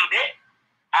suspended today,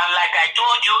 and like I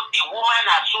told you, the woman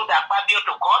has sued Akpabio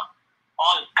to court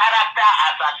on character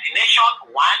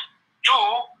assassination, 1, 2,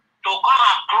 to come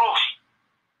and prove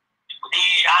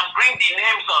and bring the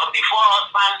names of the 4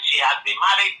 husbands she has been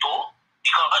married to,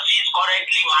 because she is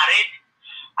currently married.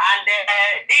 And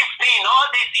this thing, all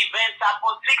these events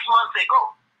happened 6 months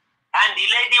ago. And the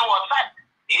lady was sacked.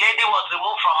 The lady was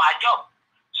removed from her job.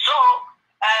 So,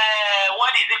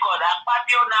 what is it called?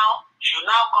 Akpabio now should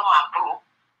now come and prove.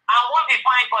 And what is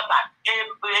more important, a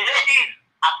lady is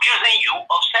accusing you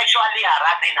of sexually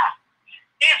harassing her.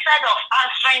 Instead of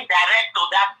answering direct to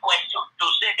that question, to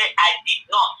say, I did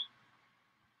not.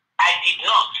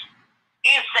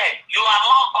 Instead, you are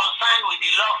more concerned with the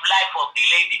love life of the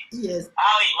lady. Yes.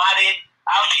 How he married,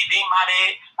 how she didn't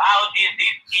marry, how this.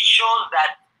 It shows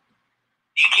that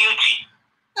the guilty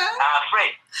are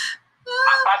afraid.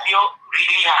 Akpabio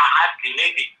really has the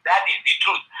lady. That is the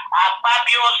truth.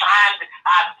 Akpabio's hand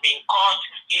has been caught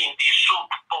in the soup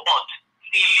pot,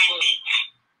 stealing meat.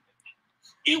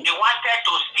 If they wanted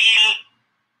to steal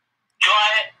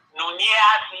Joi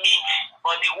Nunieh's meat,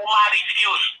 but the woman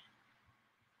refused.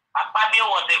 Akpabio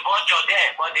was a vulture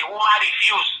there, but the woman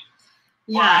refused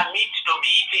for her meat to be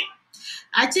eaten.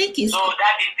 I think it's... So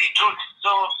that is the truth.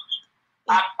 So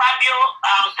Akpabio,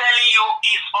 I'm telling you,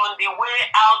 is on the way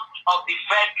out of the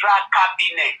federal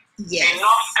cabinet. Yes.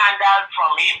 Enough scandal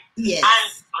from him. Yes. And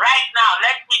right now,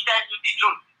 let me tell you the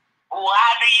truth.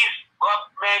 Buhari's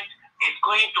government is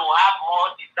going to have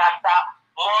more disaster,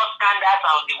 more scandals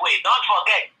on the way. Don't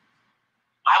forget,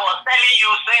 I was telling you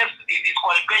since the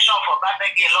disqualification for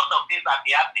Obaseki, a lot of things have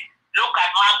been happening. Look at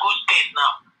Mago's case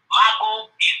now. Mago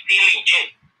is still in jail,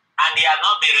 and he has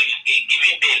not been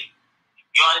given bail.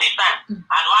 You understand?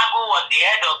 And Mago was the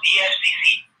head of the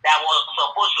FCC that was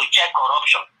supposed to check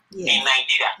corruption in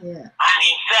Nigeria. And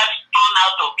himself turned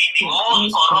out to be the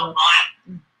most corrupt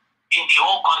man in the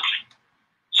whole country.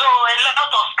 So a lot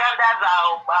of scandals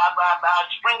are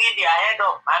springing their head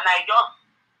up, and I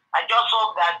just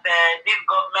hope that this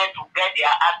government will get their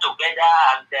act together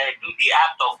and do the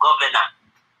act of governance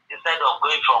instead of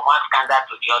going from one scandal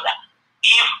to the other.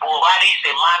 If Buhari is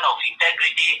a man of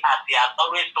integrity, as he has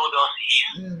always told us he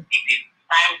is, it is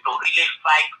time to really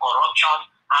fight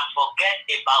corruption and forget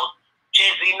about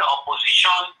chasing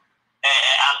opposition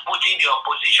and putting the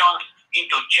opposition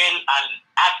into jail and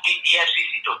asking the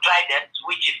FCC to try that,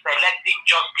 which is selective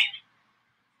justice.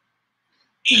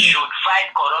 He should fight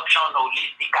corruption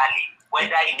holistically,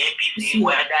 whether in APC,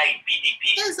 whether in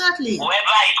PDP. Exactly.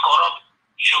 Whoever is corrupt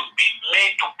should be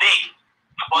made to pay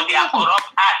for their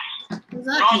corrupt acts. Exactly.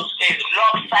 Not a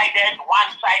lopsided,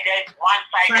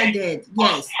 one-sided,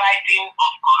 yes, fighting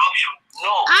of corruption.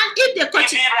 No. And if they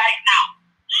continue, even right now,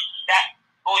 that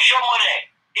Oshomole,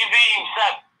 even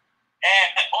himself,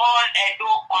 all Edo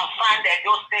concerned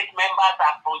Edo state members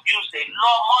have produced a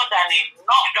lot more than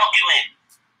enough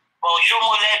documents for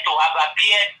Oshomole to have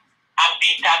appeared and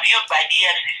be interviewed by the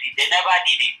FCC. They never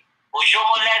did it.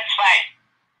 Oshomole's file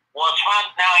was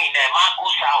found now in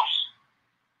Magu's house.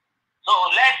 So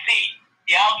let's see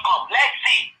the outcome. Let's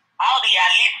see how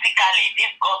realistically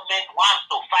this government wants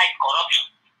to fight corruption.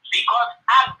 Because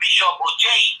Archbishop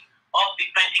Ojei of the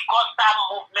Pentecostal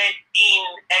movement in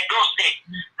Edo State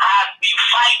has been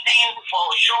fighting for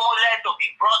Oshomole to be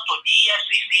brought to the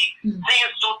EFCC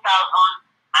since 2016.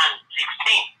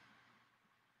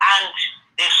 And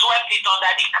they swept it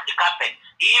under the carpet.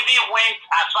 He even went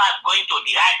as far as going to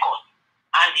the High Court.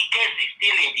 And the case is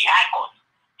still in the High Court.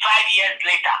 5 years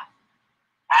later,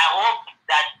 I hope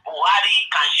that Buhari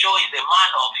can show he's a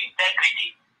man of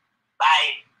integrity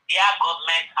by their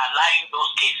government allowing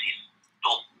those cases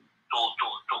to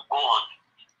go on.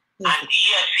 And the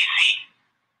EFCC,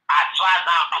 as far as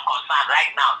I'm concerned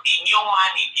right now, the new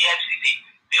man in the EFCC,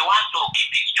 they want to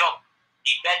keep his job.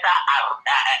 He better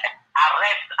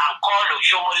arrest and call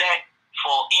Oshomole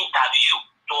for interview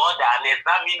to order and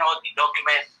examine all the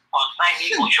documents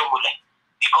concerning Oshomole.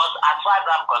 Because as far as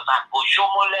I'm concerned,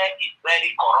 Oshomole is very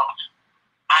corrupt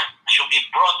and should be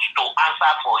brought to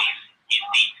answer for his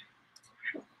deeds.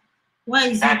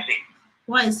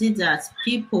 Why is it that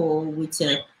people with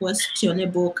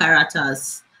questionable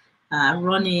characters are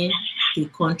running the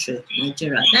country,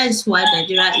 Nigeria? That is why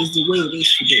Nigeria is the way it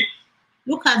is today.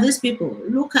 Look at these people.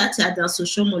 Look at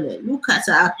Oshomole. Look at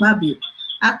Akpabio.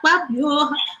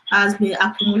 Akpabio has been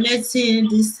accumulating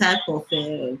this type of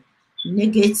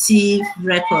negative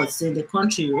records in the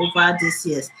country over these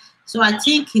years. So I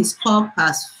think his cup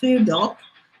has filled up.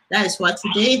 That is why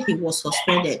today he was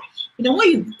suspended. You know,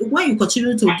 when you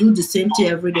continue to do the same thing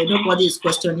every day, nobody is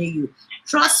questioning you.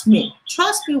 Trust me,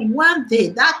 one day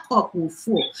that cup will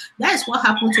full. That is what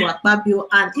happened to Akpabio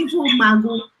and even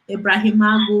Ibrahim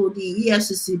Magu, the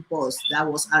EFCC boss that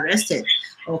was arrested.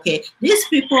 Okay, these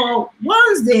people,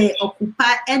 once they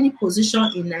occupy any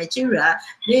position in Nigeria,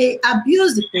 they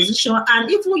abuse the position and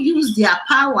even use their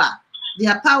power, the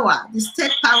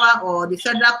state power or the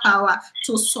federal power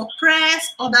to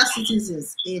suppress other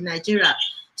citizens in Nigeria.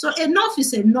 So enough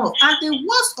is enough. And the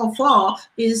worst of all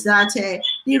is that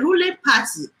the ruling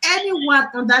party, anyone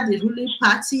under the ruling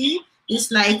party,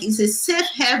 it's a safe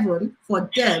haven for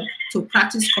them to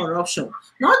practice corruption.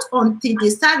 Not until they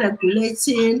start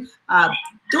regulating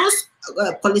those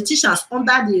politicians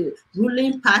under the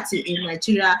ruling party in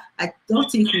Nigeria, I don't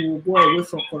think we will go away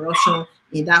from corruption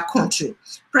in that country.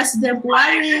 President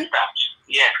Buhari,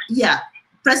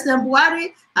 President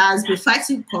Buhari has been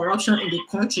fighting corruption in the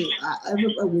country.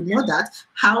 Everybody will know that.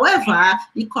 However,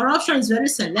 the corruption is very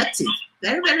selective.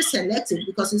 Very, very selective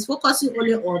because it's focusing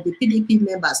only on the PDP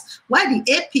members. While the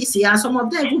APC, and some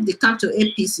of them even they come to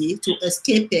APC to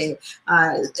escape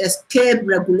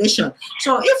regulation.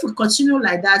 So if we continue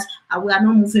like that, we are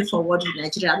not moving forward in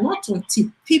Nigeria. Not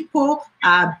until people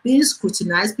are being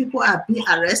scrutinized, people are being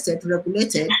arrested,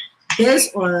 regulated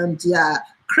based on their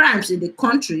crimes in the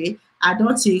country. I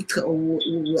don't think we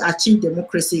will achieve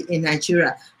democracy in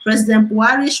Nigeria. President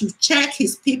Buhari should check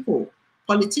his people,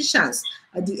 politicians,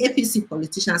 the APC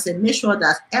politicians, and make sure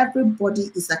that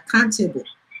everybody is accountable.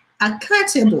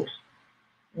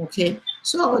 Okay,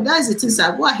 so that's the thing,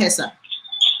 sir. Go ahead, sir.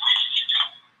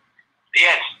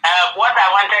 Yes, what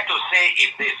I wanted to say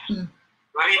is this.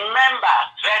 Remember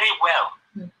very well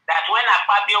that when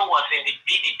Akpabio was in the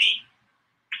PDP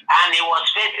and he was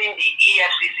facing the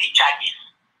EFCC charges,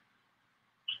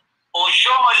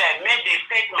 Oshomole made a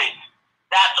statement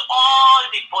that all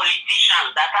the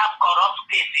politicians that have corrupt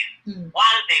cases,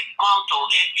 once they come to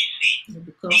APC,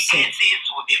 the cases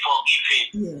will be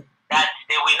forgiven, that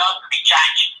they will not be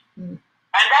charged.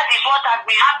 And that is what has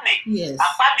been happening. Yes.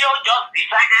 Akpabio just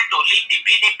decided to leave the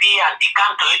PDP and they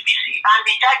come to APC, and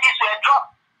the charges were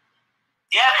dropped.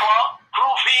 Therefore,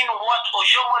 proving what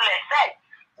Oshomole said.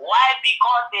 Why?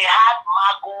 Because they had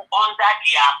Magu under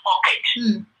their pocket.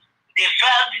 They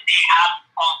felt they have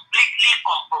completely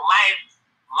compromised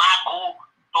Magu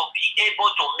to be able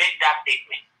to make that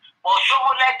statement. For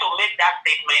Shomole to make that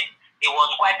statement, he was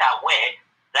quite aware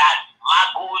that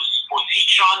Magu's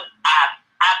position as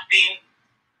acting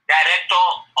director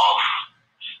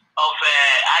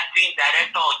acting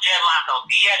director or chairman of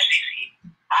the EFCC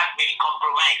has been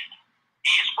compromised.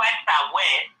 He is quite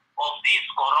aware of these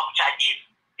corrupt charges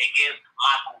against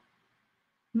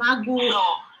Magu. So,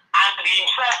 and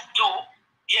himself too,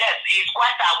 yes, he is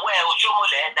quite aware of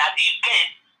Shomole that his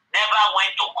case never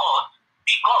went to court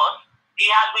because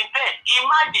he has been paid.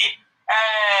 Imagine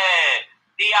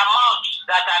the amount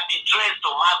that have been traced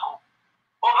to Magu,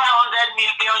 over $100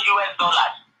 million US.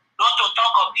 Not to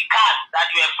talk of the cars that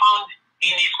were found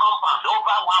in his compound,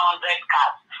 over 100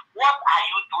 cars. What are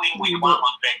you doing with 100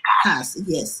 cars?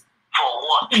 Yes. For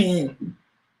what?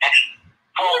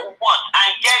 For what?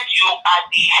 And yet you are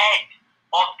the head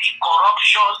of the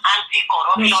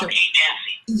anti-corruption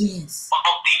agency. Yes.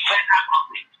 Of the federal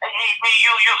government.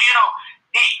 You know,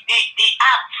 the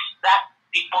acts that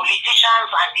the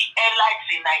politicians and the elites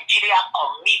in Nigeria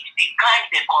commit, the crimes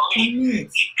they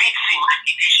commit, it beats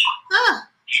imagination.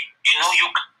 You know, you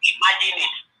can imagine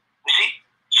it. You see?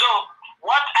 So,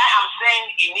 what I am saying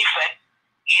in effect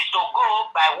is to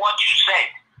go by what you said.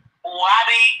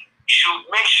 Buhari should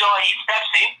make sure he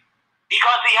steps in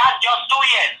because he has just 2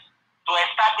 years to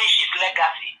establish his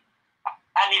legacy.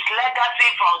 And his legacy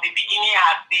from the beginning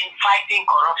has been fighting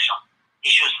corruption. He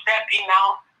should step in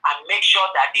now and make sure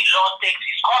that the law takes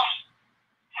its course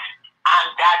and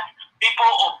that people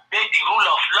obey the rule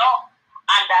of law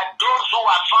and that those who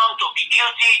are found to be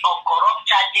guilty of corrupt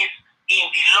charges in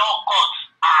the law courts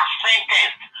are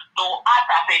sentenced to act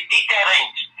as a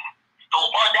deterrent to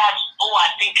others who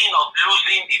are thinking of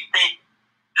looting the state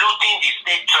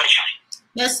treasury.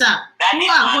 Yes, sir.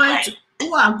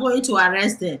 Who are going to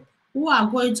arrest them? Who are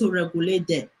going to regulate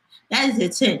them? That is the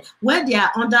thing. When they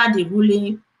are under the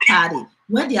ruling party,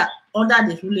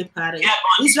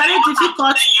 it's very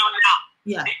difficult.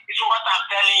 Yeah. It's what I'm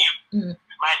telling you,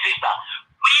 my sister.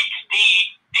 With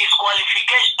the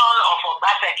disqualification of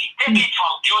Obaseki, take it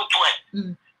from June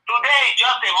 12th. Today is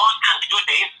just a month and 2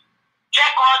 days.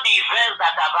 Check all the events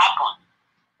that have happened.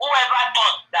 Whoever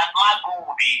thought that Magu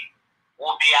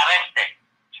will be arrested?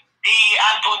 The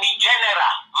Attorney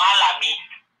General Malami,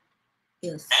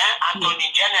 Attorney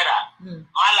General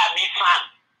Malami San,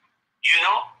 4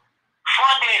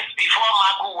 days before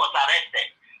Magu was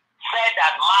arrested, said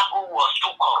that Magu was too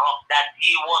corrupt, that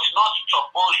he was not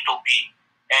supposed to be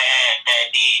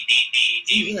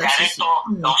the director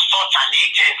of such an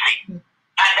agency,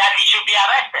 and that he should be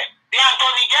arrested. The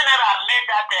Attorney General made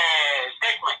that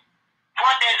statement 4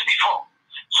 days before.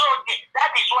 So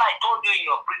that is why I told you in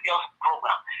your previous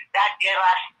program that there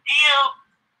are still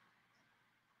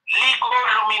legal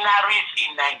luminaries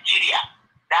in Nigeria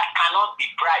that cannot be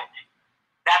bribed,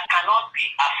 that cannot be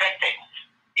affected.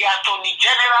 The Attorney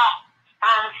General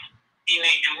stands in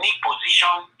a unique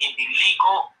position in the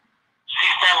legal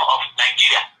system of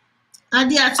Nigeria. And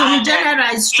the Attorney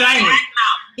General is trying.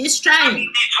 He's trying.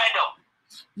 He's fed up.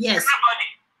 Yes.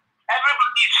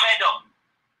 Everybody is fed up.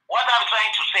 What I'm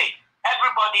trying to say,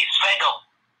 everybody is fed up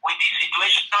with the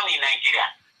situation in Nigeria.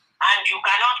 And you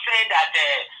cannot say that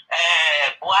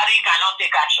Buhari cannot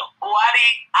take action.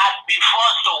 Buhari has been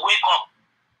forced to wake up.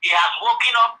 He has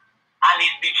woken up and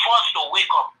he's been forced to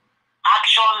wake up.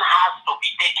 Action has to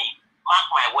be taken.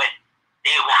 Mark my word.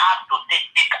 They will have to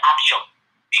take action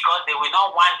because they will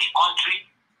not want the country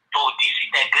to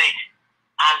disintegrate.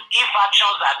 And if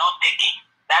actions are not taken,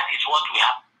 that is what we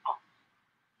have.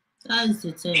 That is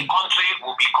the thing. The country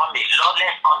will become a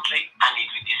lawless country and it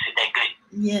will disintegrate.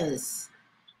 Yes.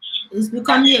 It's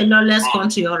becoming a lawless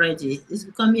country already. It's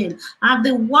becoming and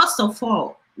the worst of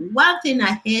all, one thing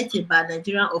I hate about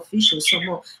Nigerian officials,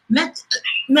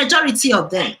 majority of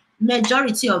them,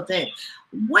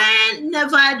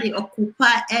 whenever they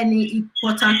occupy any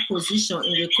important position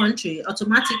in the country,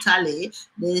 automatically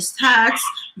they start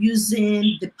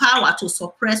using the power to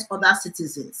suppress other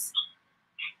citizens.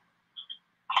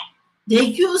 They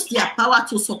use their power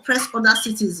to suppress other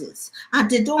citizens, and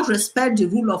they don't respect the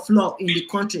rule of law in the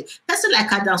country. Person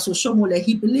like Adam Soshomole,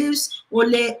 he believes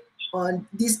only on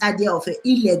this idea of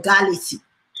illegality.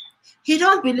 He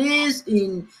don't believe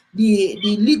in the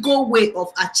legal way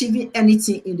of achieving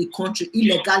anything in the country,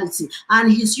 illegality.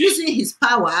 And he's using his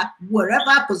power,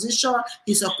 wherever position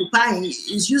he's occupying,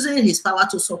 he's using his power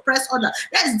to suppress others.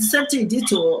 That is the same thing he did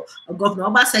to Governor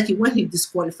Obaseki when he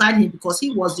disqualified him because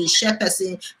he was the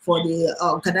chairperson for the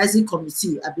organizing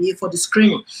committee, for the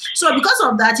screening. So because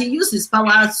of that, he used his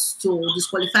powers to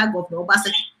disqualify Governor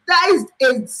Obaseki. That is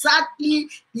exactly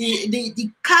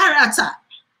the character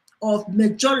of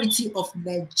majority of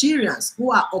Nigerians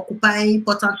who are occupying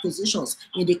important positions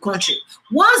in the country.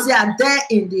 Once they are there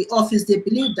in the office, they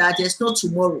believe that there's no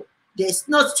tomorrow. There's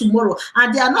not tomorrow,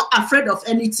 and they are not afraid of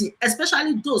anything,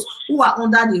 especially those who are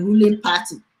under the ruling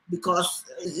party, because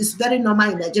it's very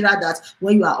normal in Nigeria that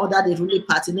when you are under the ruling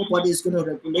party, nobody is going to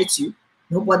regulate you.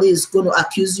 Nobody is going to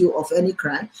accuse you of any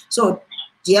crime. So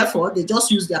therefore, they just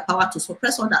use their power to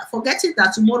suppress all that, forgetting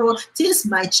that tomorrow things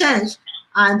might change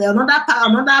and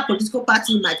another political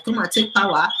party might come and take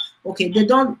power. Okay, they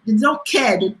don't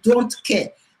care. They don't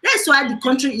care. That's why the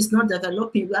country is not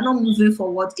developing. We are not moving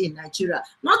forward in Nigeria.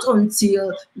 Not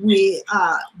until we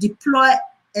deploy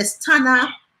external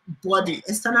body,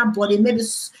 maybe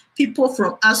people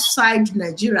from outside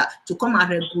Nigeria to come and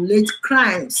regulate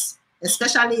crimes,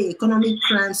 especially economic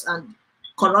crimes and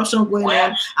corruption going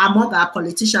on among our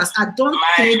politicians. I don't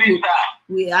think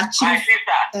we achieve. My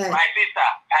sister, the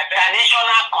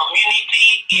international community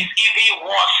is even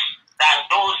worse than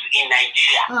those in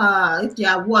Nigeria. If they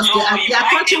are worse, so they are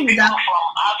country with that. From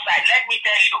outside. Let me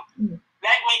tell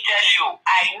you,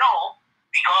 I know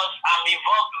because I'm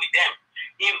involved with them.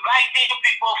 Inviting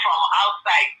people from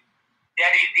outside, there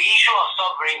is the issue of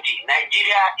sovereignty.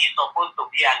 Nigeria is supposed to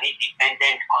be an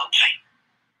independent country.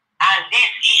 And this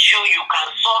issue, you can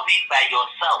solve it by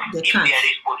yourself if there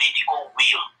is political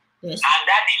will. Yes. And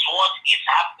that is what is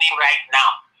happening right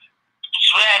now.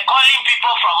 So calling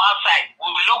people from outside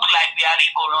will look like we are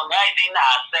recolonizing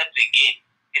ourselves again.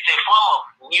 It's a form of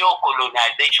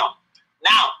neo-colonization.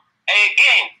 Now,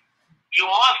 again, you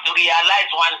must realize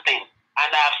one thing, and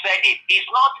I've said it. It's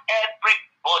not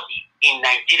everybody in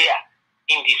Nigeria,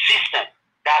 in the system,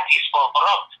 that is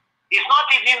corrupt. It's not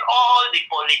even all the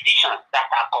politicians that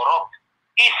are corrupt.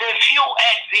 It's a few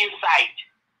heads inside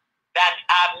that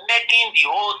are making the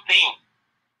whole thing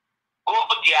go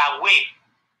their way.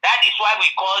 That is why we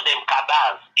call them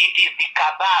cabals. It is the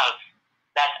cabals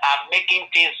that are making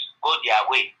things go their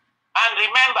way. And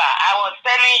remember, I was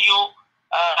telling you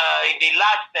in the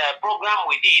last program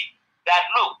we did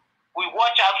that, look, we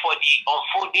watch out for the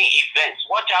unfolding events.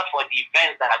 Watch out for the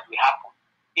events that will happen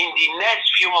in the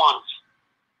next few months.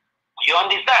 You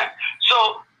understand?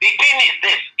 So the thing is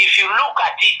this. If you look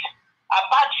at it,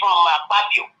 apart from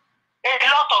Akpabio, a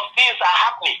lot of things are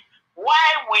happening. Why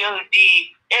will the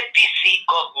APC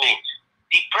government,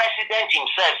 the president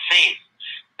himself says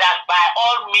that by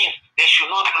all means they should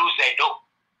not lose Edo?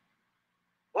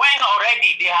 When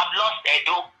already they have lost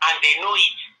Edo and they know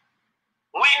it.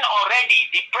 When already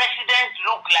the president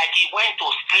looked like he went to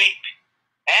sleep.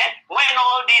 When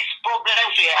all these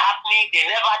problems were happening, they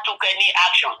never took any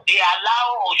action. They allow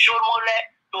Oshomole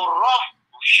to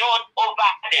roughshod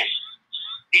over them.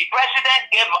 The president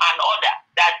gave an order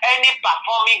that any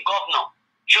performing governor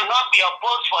should not be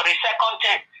opposed for a second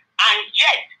term. And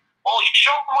yet,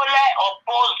 Oshomole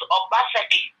opposed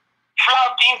Obaseki,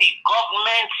 flouting the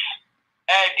government's,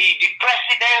 the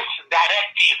president's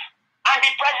directive. And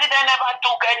the president never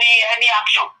took any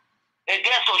action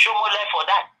against Oshomole for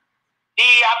that. The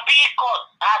appeal court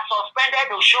has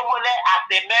suspended Oshomole as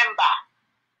a member.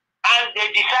 And they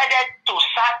decided to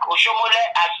sack Oshomole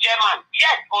as chairman.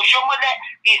 Yet, Oshomole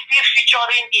is still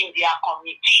featuring in their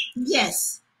committee.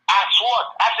 Yes. As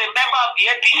what? As a member of the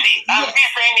APC. Yes. I'm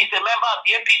still saying he's a member of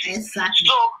the APC. Exactly.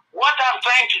 So, what I'm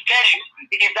trying to tell you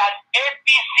is that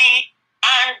APC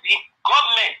and the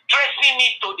government tracing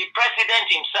it to the president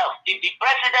himself. If the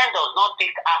president does not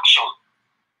take action,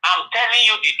 I'm telling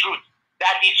you the truth,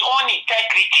 that his own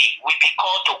integrity will be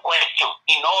called to question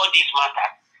in all these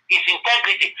matters. His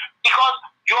integrity. Because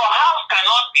your house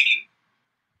cannot be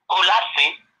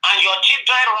collapsing and your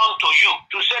children run to you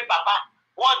to say, Papa,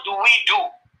 what do we do?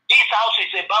 This house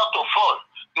is about to fall.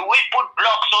 Do we put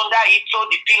blocks under it so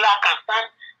the pillar can stand?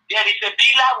 There is a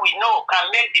pillar we know can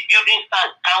make the building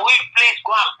stand. Can we please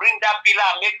go and bring that pillar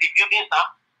and make the building stand?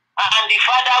 And the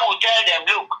father will tell them,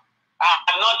 look, I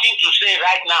have nothing to say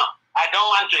right now. I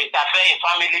don't want to interfere in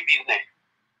family business.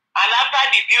 And after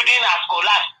the building has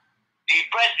collapsed, the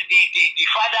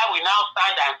father will now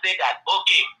stand and say that,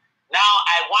 okay, now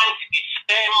I want the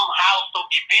same house to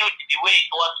be built the way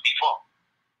it was before.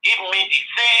 Give me the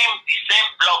same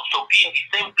blocks to be in the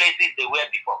same places they were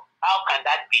before. How can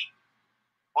that be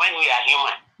when we are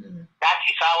human? That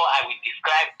is how I will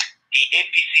describe the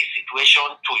APC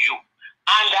situation to you.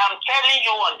 And I'm telling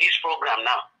you on this program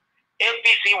now,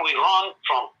 APC will run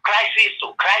from crisis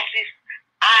to crisis,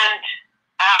 and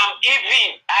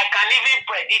I can even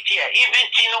predict here, even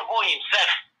Tinubu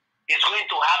himself is going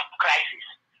to have crisis.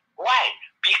 Why?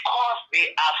 Because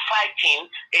they are fighting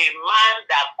a man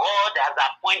that God has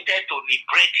appointed to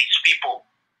liberate his people.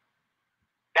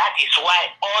 That is why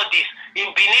all this, in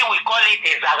Benin we call it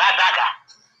a zaga-zaga.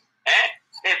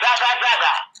 A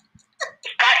zaga-zaga,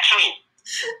 scattering,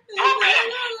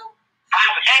 problems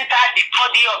have entered the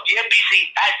body of the APC.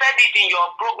 I said it in your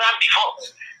program before.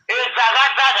 A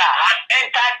zaga-zaga has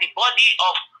entered the body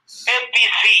of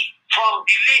APC from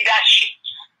the leadership.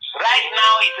 Right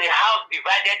now, it's a house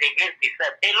divided against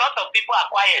itself. A lot of people are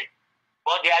quiet,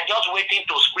 but they are just waiting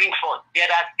to spring forth. There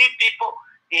are still people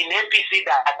in APC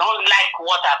that don't like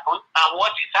what happened and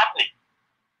what is happening.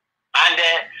 And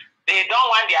they don't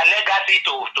want their legacy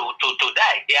to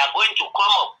die. They are going to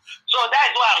come up. So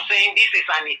that's why I'm saying this is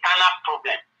an eternal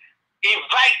problem.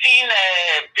 Inviting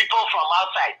people from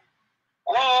outside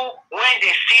who, when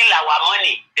they steal our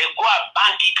money, they go and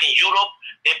bank it in Europe,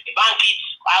 they bank it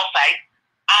outside.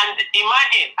 And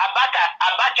imagine,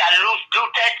 Abacha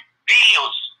looted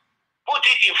billions, put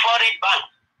it in foreign banks.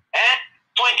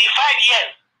 25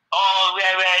 years, or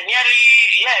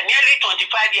nearly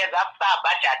 25 years after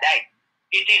Abacha died.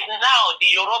 It is now the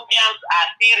Europeans are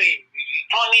still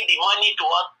returning the money to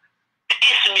us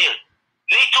piecemeal,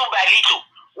 little by little.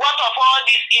 What of all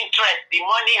this interest the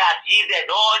money has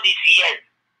yielded all these years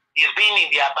is being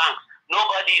in their banks?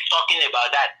 Nobody is talking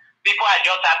about that. People are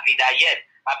just happy that yes,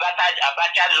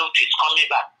 Abacha loot is coming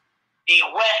back. The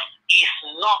West is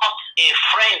not a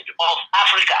friend of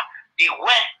Africa. The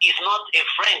West is not a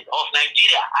friend of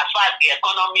Nigeria as far as the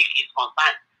economic is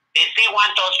concerned. They still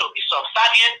want us to be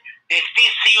subservient. They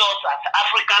still see us as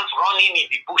Africans running in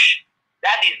the bush.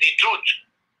 That is the truth.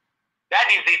 That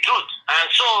is the truth. And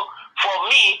so, for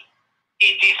me,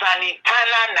 it is an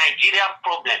internal Nigerian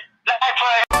problem. Like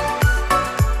for